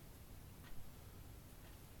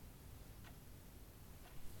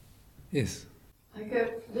 Yes. Like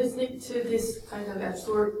listening to this kind of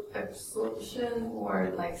absorption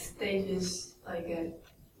or like stages, like in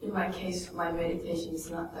my case, my meditation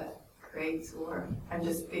is not that great, or I'm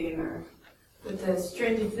just beginner. But the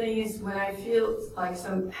strange thing is when I feel like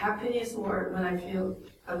some happiness, or when I feel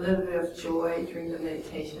a little bit of joy during the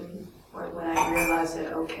meditation, or when I realize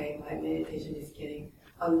that okay, my meditation is getting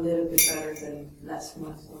a little bit better than last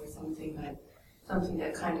month, or something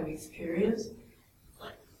that kind of experience.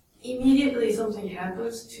 Immediately something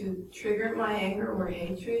happens to trigger my anger or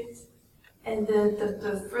hatred, and then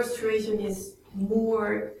the frustration is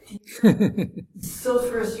more so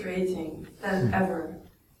frustrating than ever.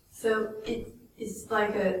 So it's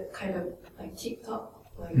like a kind of like TikTok,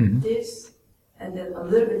 like this, and then a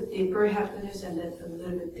little bit deeper happiness, and then a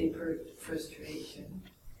little bit deeper frustration,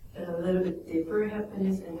 and a little bit deeper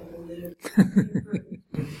happiness, and then a little bit deeper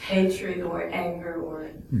hatred or anger,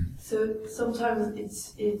 or so sometimes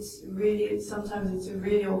it's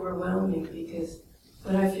really overwhelming, because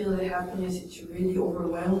when I feel the happiness, it's really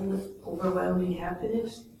overwhelming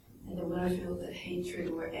happiness, and then when I feel the hatred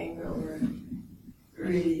or anger or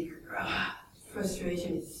really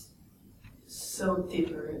frustration, it's so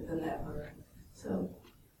deeper than ever. So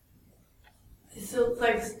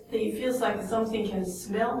like it feels like something can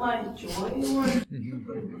smell my joy, or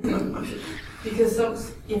because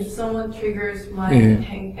if someone triggers my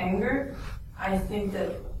anger, I think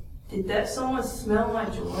that did that someone smell my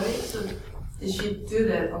joy? So did she do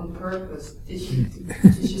that on purpose? Did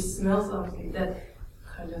she smell something that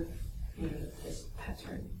kind of this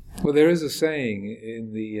pattern? Well, there is a saying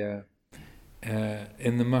in the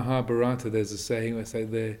Mahabharata. There's a saying where say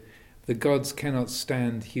the gods cannot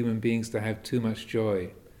stand human beings to have too much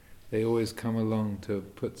joy. They always come along to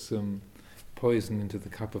put some poison into the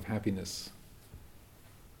cup of happiness.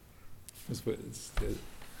 That's what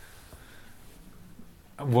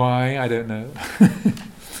why, I don't know.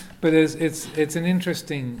 But it's an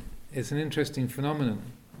interesting phenomenon.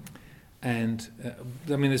 And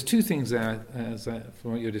there's two things there,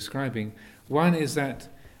 from what you're describing. One is that,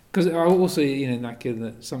 because also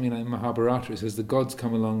something like Mahabharata, it says the gods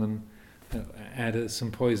come along and add some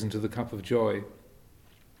poison to the cup of joy.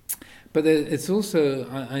 But it's also,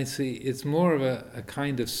 I see, it's more of a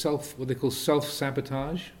kind of what they call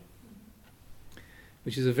self-sabotage,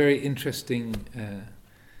 which is a very interesting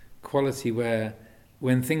quality where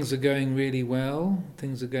when things are going really well,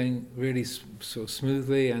 things are going really sort of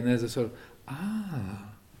smoothly, and there's a sort of,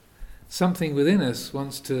 something within us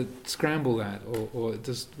wants to scramble that, or it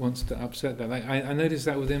just wants to upset that. Like I noticed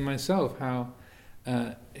that within myself, how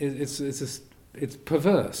it's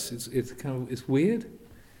perverse. It's weird,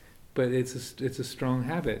 but it's a strong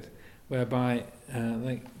habit whereby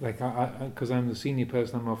because I'm the senior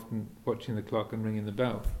person, I'm often watching the clock and ringing the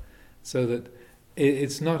bell, so that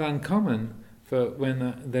it's not uncommon for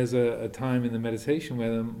when there's a time in the meditation where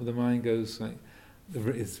the mind goes like,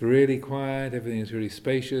 it's really quiet, everything is really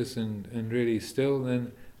spacious and really still,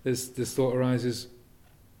 then this thought arises,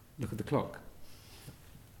 look at the clock.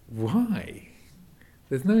 Why?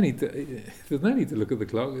 There's no need to look at the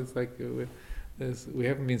clock. It's like we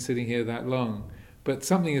haven't been sitting here that long, but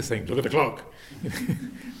something is saying, look at the clock.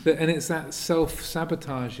 And it's that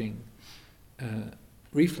self-sabotaging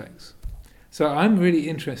reflex. So I'm really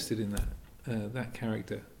interested in that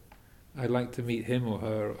character. I'd like to meet him or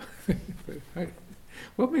her.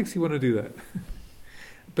 What makes you want to do that?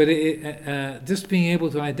 But just being able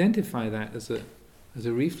to identify that as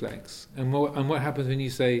a reflex, and what happens when you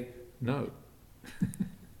say no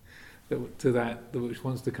to that which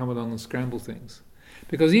wants to come along and scramble things.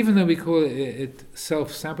 Because even though we call it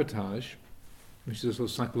self-sabotage, which is a sort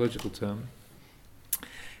of psychological term,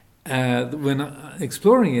 when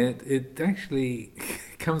exploring it, it actually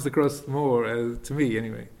comes across more, to me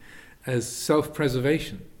anyway, as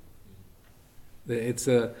self-preservation. It's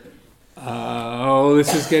this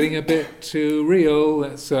is getting a bit too real.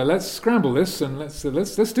 Let's scramble this and let's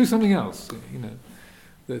do something else.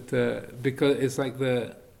 Because it's like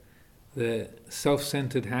the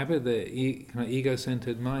self-centered habit, the kind of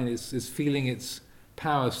ego-centered mind is feeling its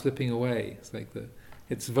power slipping away. It's like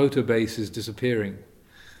its voter base is disappearing.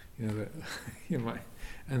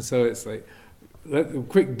 And so it's like,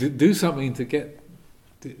 do something to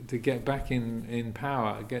get back in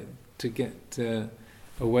power, get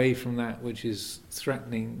away from that which is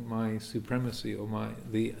threatening my supremacy or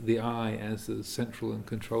the I as the central and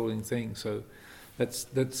controlling thing. So let's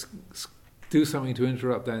do something to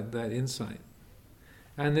interrupt that insight.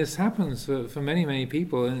 And this happens for many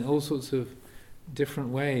people in all sorts of different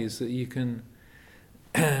ways that you can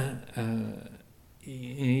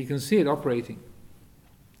you can see it operating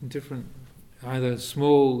in different, either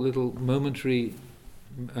small little momentary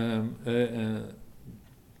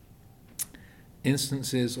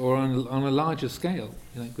instances or on a larger scale,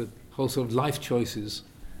 with whole sort of life choices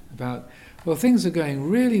about, well, things are going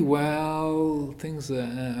really well, things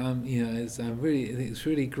are, it's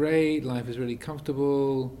really great, life is really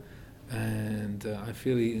comfortable, and I'm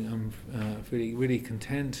feeling really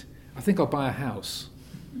content. I think I'll buy a house.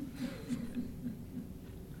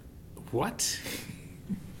 What?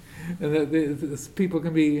 And the people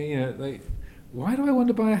can be, like, why do I want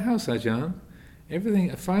to buy a house, Ajahn?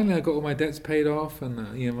 Everything. Finally, I got all my debts paid off, and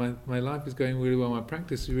my life is going really well. My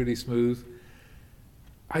practice is really smooth.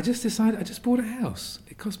 I just decided. I just bought a house.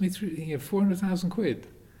 It cost me 400,000 quid.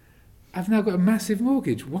 I've now got a massive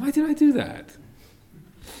mortgage. Why did I do that?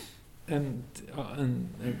 And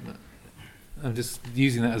I'm just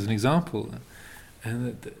using that as an example.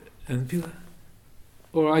 And people.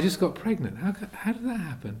 Or I just got pregnant. How did that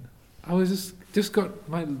happen? I was just got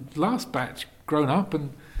my last batch grown up,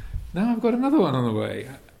 and now I've got another one on the way.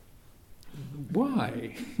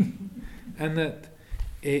 Why? And that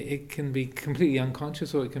it can be completely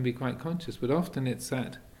unconscious, or it can be quite conscious. But often it's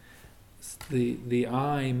that the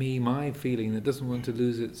I, me, my feeling that doesn't want to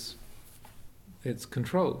lose its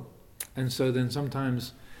control, and so then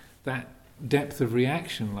sometimes that depth of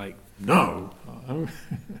reaction, like no,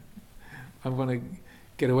 I want to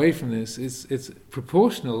get away from this. It's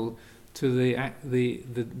proportional to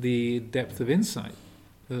the depth of insight.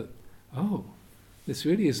 That this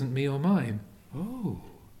really isn't me or mine.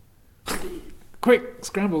 Quick,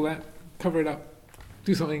 scramble that, cover it up,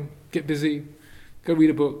 do something, get busy, go read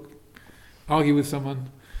a book, argue with someone,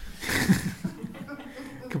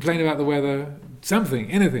 complain about the weather,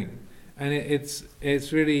 something, anything, and it's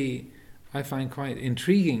really, I find, quite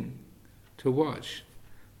intriguing to watch.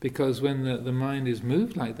 Because when the mind is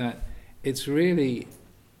moved like that, it's really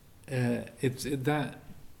that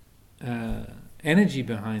energy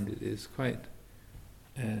behind it is quite.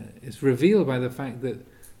 It's revealed by the fact that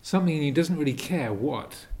something he doesn't really care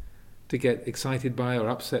what to get excited by or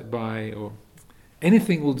upset by, or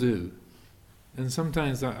anything will do. And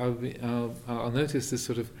sometimes I'll notice this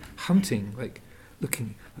sort of hunting, like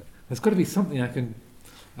looking. There's got to be something I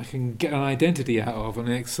can get an identity out of, and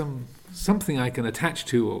like something I can attach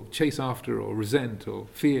to, or chase after, or resent, or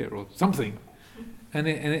fear, or something, and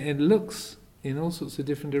it looks in all sorts of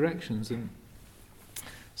different directions. And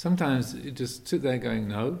sometimes you just sit there going,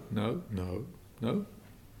 no, and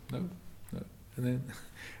then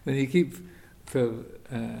you keep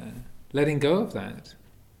letting go of that,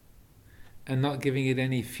 and not giving it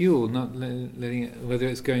any fuel, not letting it, whether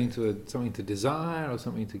it's going to something to desire, or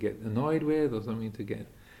something to get annoyed with, or something to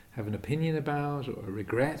have an opinion about, or a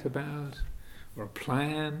regret about, or a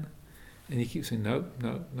plan, and you keep saying no.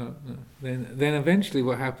 Then eventually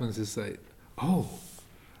what happens is like,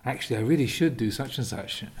 actually I really should do such and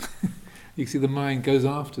such. You see the mind goes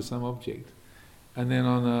after some object, and then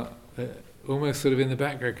on almost sort of in the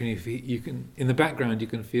background you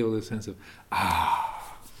can feel the sense of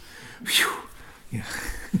phew,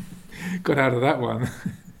 got out of that one.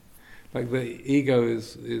 Like the ego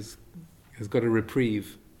has got a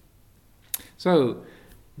reprieve. So,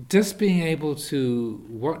 just being able to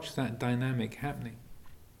watch that dynamic happening,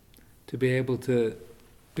 to be able to,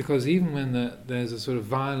 because even when there's a sort of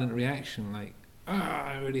violent reaction, like,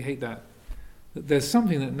 I really hate that, there's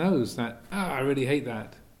something that knows that, I really hate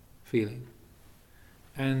that feeling.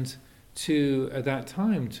 And to, at that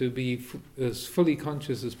time, to be as fully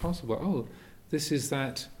conscious as possible, this is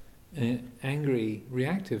that angry,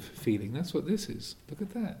 reactive feeling, that's what this is. Look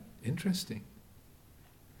at that, interesting.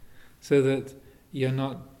 So that you're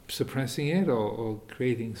not suppressing it, or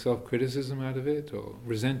creating self-criticism out of it, or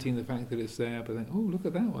resenting the fact that it's there, but then, oh, look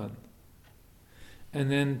at that one.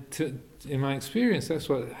 And then, in my experience, that's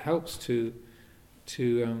what helps to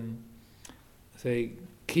say,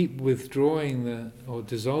 keep withdrawing or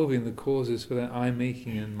dissolving the causes for that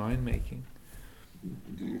I-making and mind-making,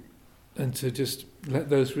 and to just let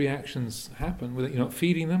those reactions happen. You're not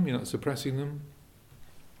feeding them, you're not suppressing them,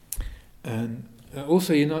 and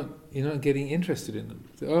also you're not getting interested in them.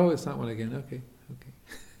 So, oh, it's that one again. Okay.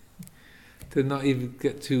 To not even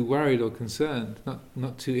get too worried or concerned,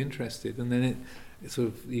 not too interested, and then it sort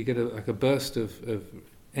of, you get like a burst of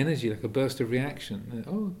energy, like a burst of reaction. And,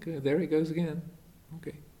 oh, good, there it goes again.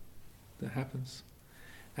 Okay, that happens,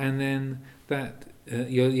 and then that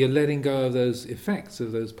you're letting go of those effects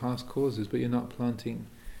of those past causes, but you're not planting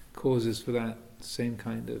causes for that same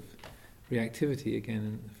kind of reactivity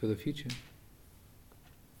again for the future.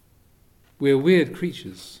 We're weird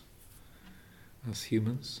creatures, us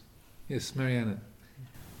humans. Yes, Mariana.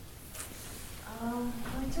 I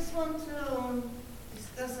just want to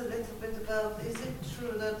discuss a little bit about, is it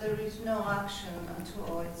true that there is no action at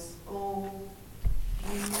all? It's all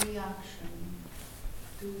reaction.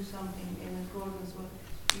 Do something in accordance with what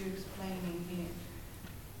you're explaining here.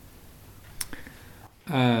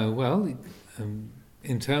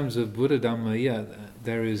 In terms of Buddha Dhamma,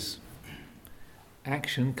 there is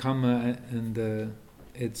action, karma, and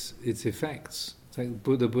its effects. It's like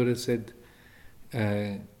the Buddha said,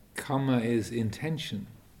 karma is intention.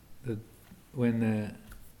 That when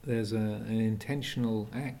there's an intentional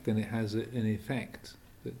act, then it has an effect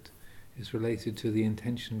that is related to the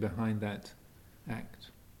intention behind that act.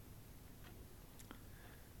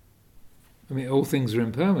 I mean, all things are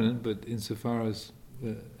impermanent, but insofar as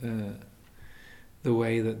the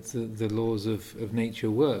way that the laws of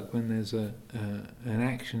nature work, when there's an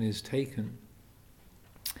action is taken,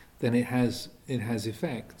 then it has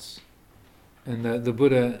effects. And the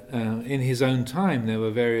Buddha, in his own time, there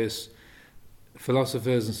were various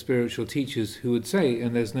philosophers and spiritual teachers who would say,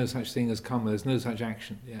 and there's no such thing as karma, there's no such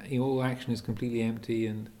action. Yeah, all action is completely empty,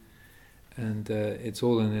 and it's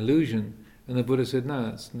all an illusion. And the Buddha said,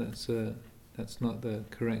 no, that's not the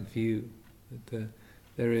correct view. That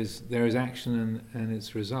there is action and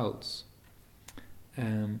its results,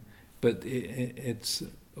 but it's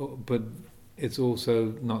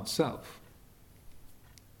also not self.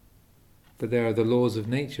 But there are the laws of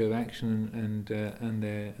nature of action and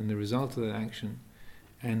the result of that action,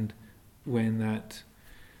 and when that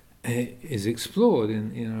is explored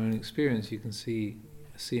in our own experience, you can see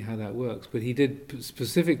how that works. But he did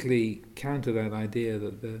specifically counter that idea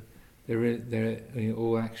that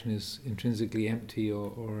all action is intrinsically empty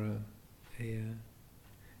or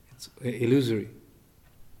it's illusory.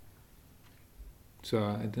 So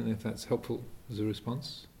I don't know if that's helpful as a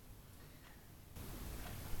response.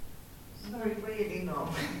 Sorry, really no.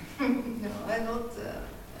 No, I not.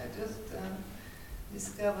 I just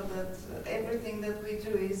discovered that everything that we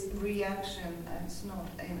do is reaction. It's not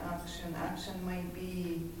an action. Action might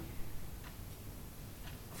be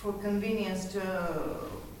for convenience to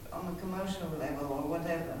on a commercial level or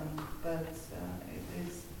whatever, but it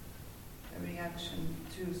is a reaction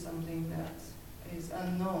to something that is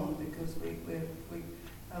unknown because we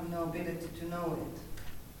have no ability to know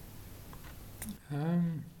it.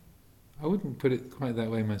 I wouldn't put it quite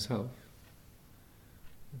that way myself.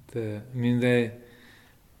 The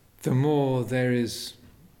more there is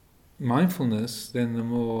mindfulness, then the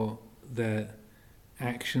more the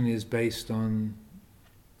action is based on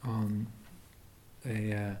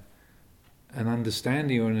an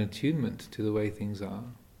understanding or an attunement to the way things are.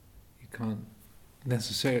 You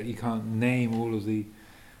can't name all of the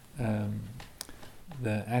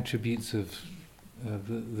attributes of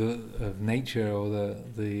nature or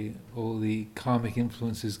all the karmic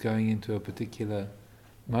influences going into a particular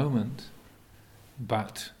moment,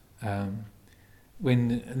 but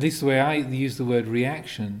when, at least the way I use the word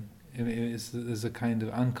reaction, there's a kind of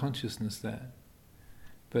unconsciousness there.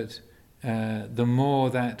 But the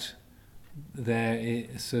more that there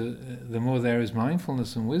is, the more there is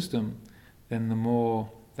mindfulness and wisdom, then the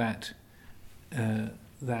more that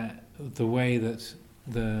the way that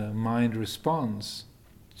the mind responds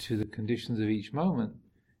to the conditions of each moment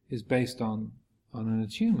is based on an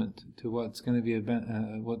attunement to what's going to be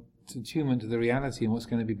attunement to the reality and what's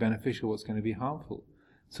going to be beneficial, what's going to be harmful.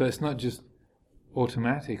 So it's not just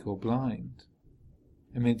automatic or blind.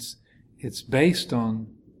 I mean, it's based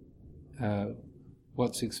on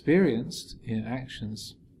what's experienced in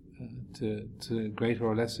actions to greater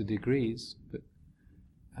or lesser degrees, but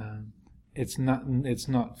it's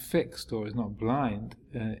not fixed or it's not blind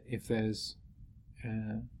if there's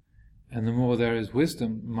And the more there is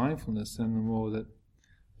wisdom, mindfulness, then the more that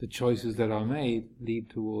the choices that are made lead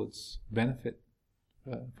towards benefit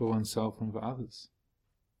for oneself and for others.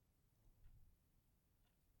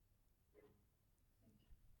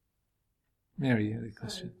 Mary, you had a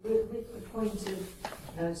question? With the point of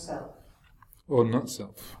no self. Or not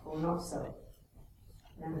self. Or not self.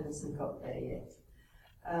 None of us have got there yet.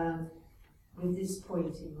 With this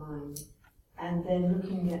point in mind, and then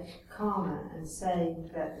looking at karma and saying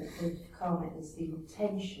that the point of karma is the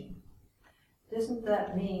intention, doesn't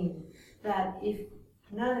that mean that if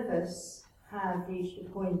none of us have reached a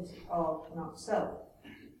point of not self,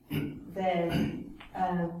 then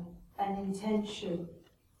an intention,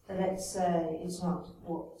 let's say, is not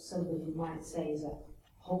what somebody might say is a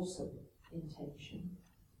wholesome intention,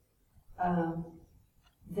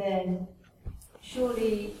 then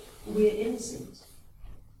surely we're innocent,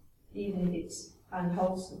 even if it's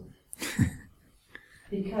unwholesome,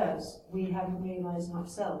 because we haven't realized not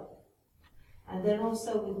self. And then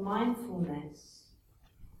also with mindfulness,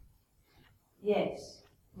 yes,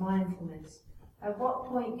 mindfulness. At what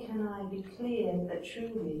point can I be clear that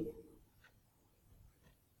truly,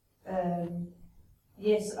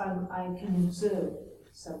 yes, I can observe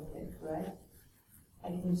something, right? I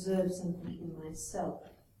can observe something in myself.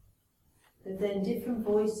 But then different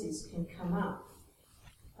voices can come up.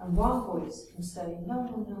 And one voice can say, no,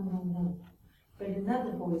 no, no, no, no. But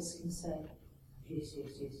another voice can say, yes,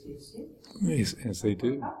 yes, yes, yes, yes. Yes, they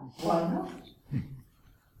do. Why not?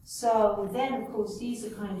 So then, of course, these are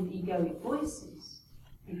kind of egoic voices,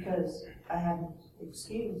 because I haven't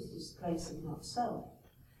experienced this place of not self.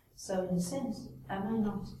 So in a sense, am I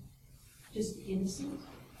not just innocent?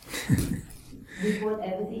 With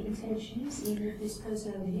whatever the intention is, even if this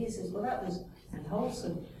person over here says, well, that was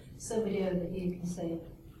unwholesome, somebody over here can say,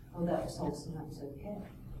 oh, that was wholesome, that was okay.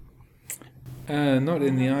 Not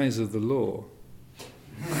in the eyes of the law.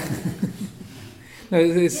 No,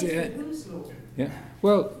 it's, Yes, but whose law? yeah.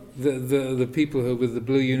 Well, the people who are with the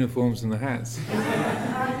blue uniforms and the hats.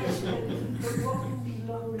 Yes, but what can be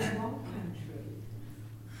law in one country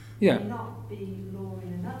Yeah. may not be law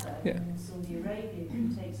in another. Yeah. In Saudi Arabia, if you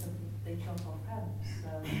take something, they chop off hands. So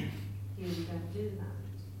here we don't do that.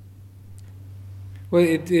 Well,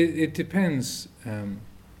 it depends.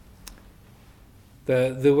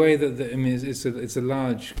 The way that I mean, it's a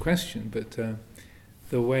large question, but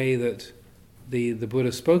the way that the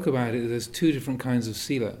Buddha spoke about it, there's two different kinds of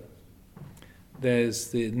sila.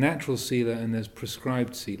 There's the natural sila and there's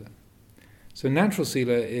prescribed sila. So natural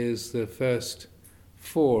sila is the first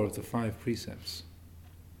 4 of the 5 precepts.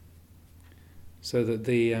 So that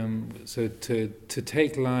so to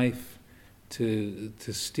take life, to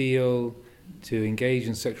steal, to engage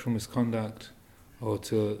in sexual misconduct, or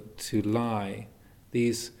to lie,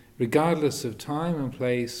 these, regardless of time and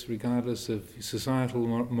place, regardless of societal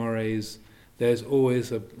mores, there's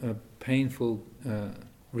always a painful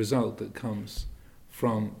result that comes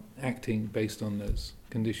from acting based on those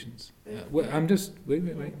conditions. Wait.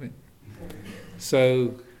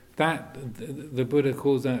 So that the Buddha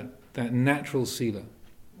calls that natural sila.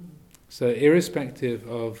 So irrespective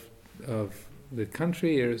of the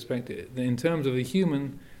country, irrespective in terms of the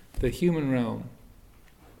human realm,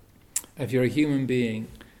 if you're a human being,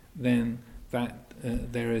 then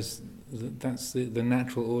that's the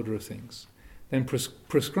natural order of things. Then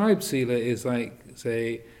prescribed sila is like,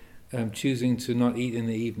 say, choosing to not eat in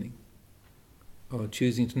the evening, or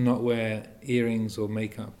choosing to not wear earrings or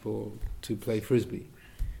makeup, or to play frisbee.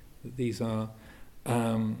 These are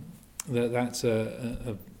that's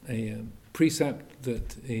a precept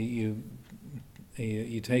that you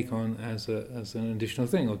take on as an additional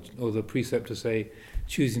thing, or the precept to say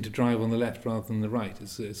choosing to drive on the left rather than the right.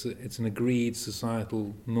 It's an agreed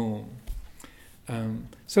societal norm.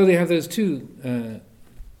 So they have those two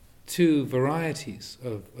varieties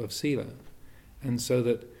of sila, and so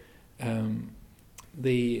that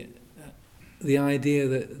the idea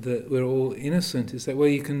that we're all innocent is that, well,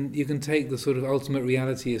 you can take the sort of ultimate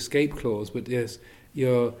reality escape clause, but yes,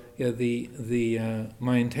 my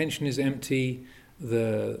intention is empty,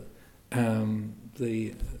 the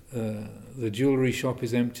jewelry shop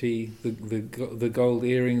is empty, the gold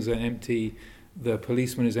earrings are empty, the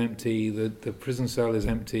policeman is empty, the prison cell is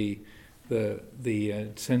empty, the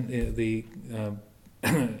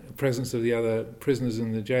presence of the other prisoners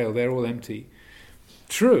in the jail, they're all empty.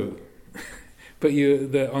 True, but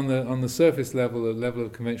on the surface level, the level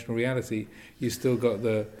of conventional reality, you still got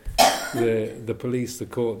the police, the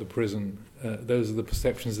court, the prison. Those are the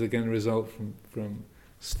perceptions that are going to result from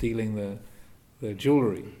stealing the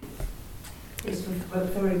jewelry. Yes, but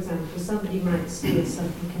for example, somebody might steal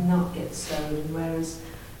something cannot get stolen, whereas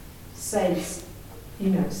say,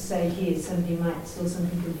 say here somebody might sell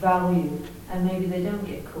something of value and maybe they don't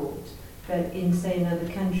get caught. But in, say, another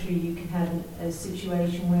country, you can have a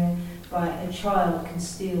situation whereby a child can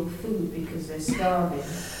steal food because they're starving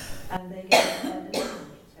and they get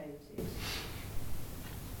amputated.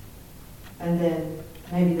 And then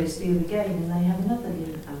maybe they steal again and they have another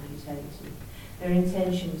limb amputated. Their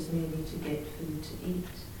intention was merely to get food to eat.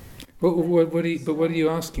 What are you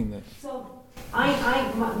asking then? So,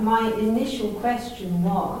 my initial question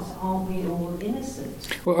was, aren't we all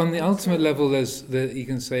innocent? Well, on the ultimate level, you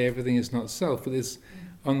can say everything is not self, but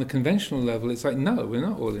on the conventional level, it's like, no, we're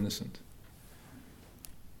not all innocent.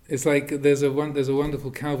 It's like there's a wonderful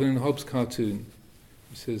Calvin and Hobbes cartoon.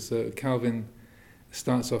 It says Calvin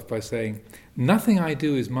starts off by saying, "Nothing I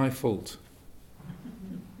do is my fault."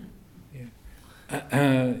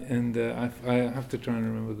 And I have to try and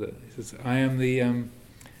remember that. He says, I'm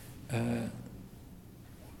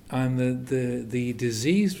the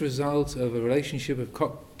diseased result of a relationship of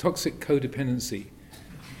toxic codependency.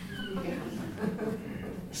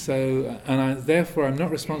 So, therefore I'm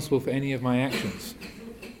not responsible for any of my actions.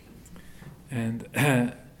 And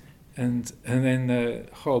then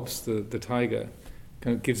Hobbes, the tiger,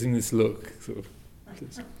 kind of gives him this look, sort of.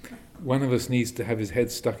 One of us needs to have his head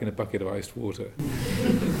stuck in a bucket of iced water.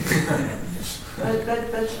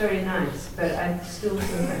 That's very nice, but I still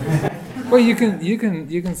think. Well, you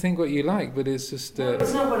can think what you like, but it's just.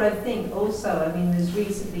 It's not what I think. Also, I mean, there's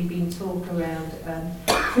recently been talk around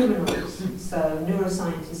criminals. So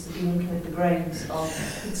neuroscientists have been looking at the brains of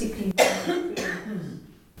particularly criminals,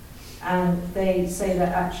 and they say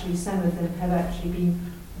that actually some of them have actually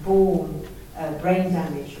been born brain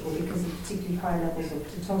damage, or because of particularly high levels of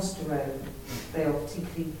testosterone, they are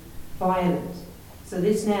particularly violent. So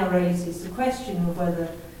this now raises the question of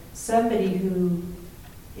whether somebody who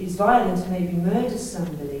is violent and maybe murders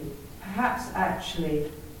somebody, perhaps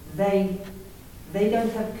actually they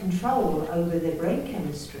don't have control over their brain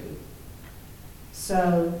chemistry.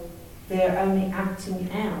 So they're only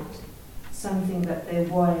acting out something that they're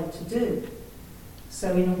wired to do.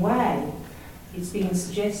 So in a way, it's being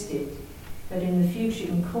suggested that in the future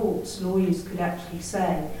in courts, lawyers could actually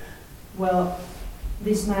say, well,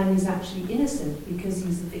 this man is actually innocent because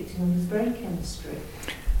he's the victim of his brain chemistry.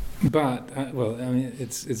 But,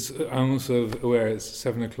 I'm also aware it's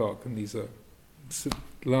 7 o'clock and these are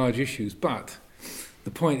large issues, but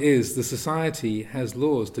the point is the society has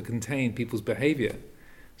laws to contain people's behaviour.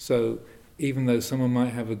 So even though someone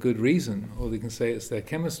might have a good reason, or they can say it's their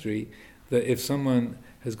chemistry, that if someone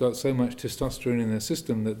has got so much testosterone in their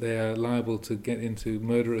system that they are liable to get into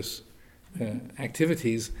murderous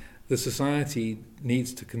activities, the society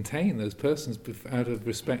needs to contain those persons out of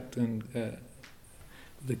respect and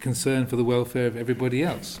the concern for the welfare of everybody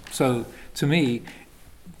else. So, to me,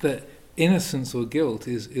 the innocence or guilt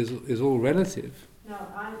is all relative. No,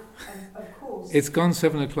 of course. It's gone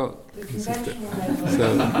 7 o'clock. The conventional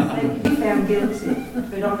level, they can be found guilty,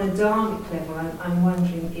 but on a dharmic level, I'm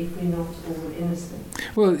wondering if we're not all innocent.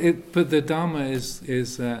 Well, but the Dharma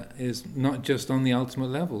is not just on the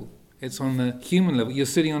ultimate level. It's on the human level. You're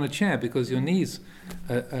sitting on a chair because your knees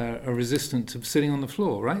are resistant to sitting on the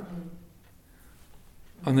floor, right?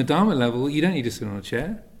 On the Dharma level, you don't need to sit on a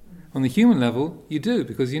chair. On the human level, you do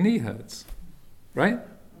because your knee hurts, right?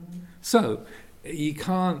 So, you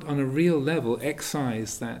can't, on a real level,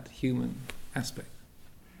 excise that human aspect.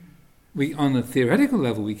 On a theoretical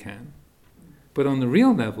level, we can, but on the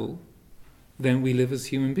real level, then we live as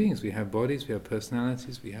human beings. We have bodies, we have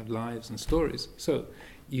personalities, we have lives and stories. So,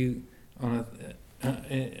 you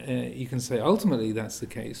can say ultimately that's the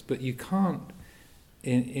case, but you can't,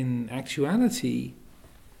 in actuality,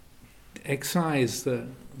 excise the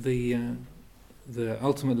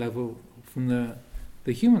ultimate level from the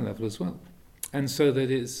human level as well. And so that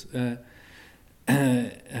it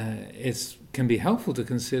can be helpful to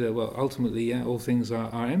consider, well, ultimately, all things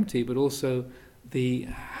are empty, but also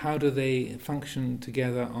how do they function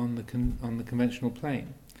together on the conventional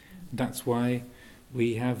plane. That's why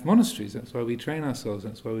we have monasteries, that's why we train ourselves,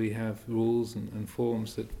 that's why we have rules and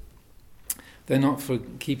forms that they're not for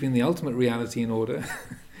keeping the ultimate reality in order,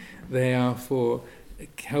 they are for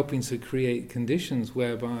helping to create conditions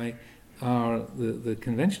whereby the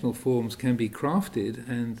conventional forms can be crafted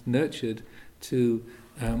and nurtured to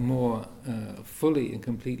more fully and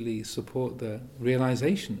completely support the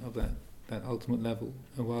realization of that ultimate level.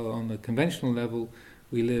 While on the conventional level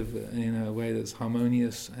we live in a way that's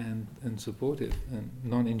harmonious and supportive and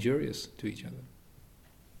non-injurious to each other.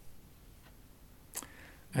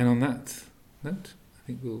 And on that note, I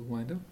think we'll wind up.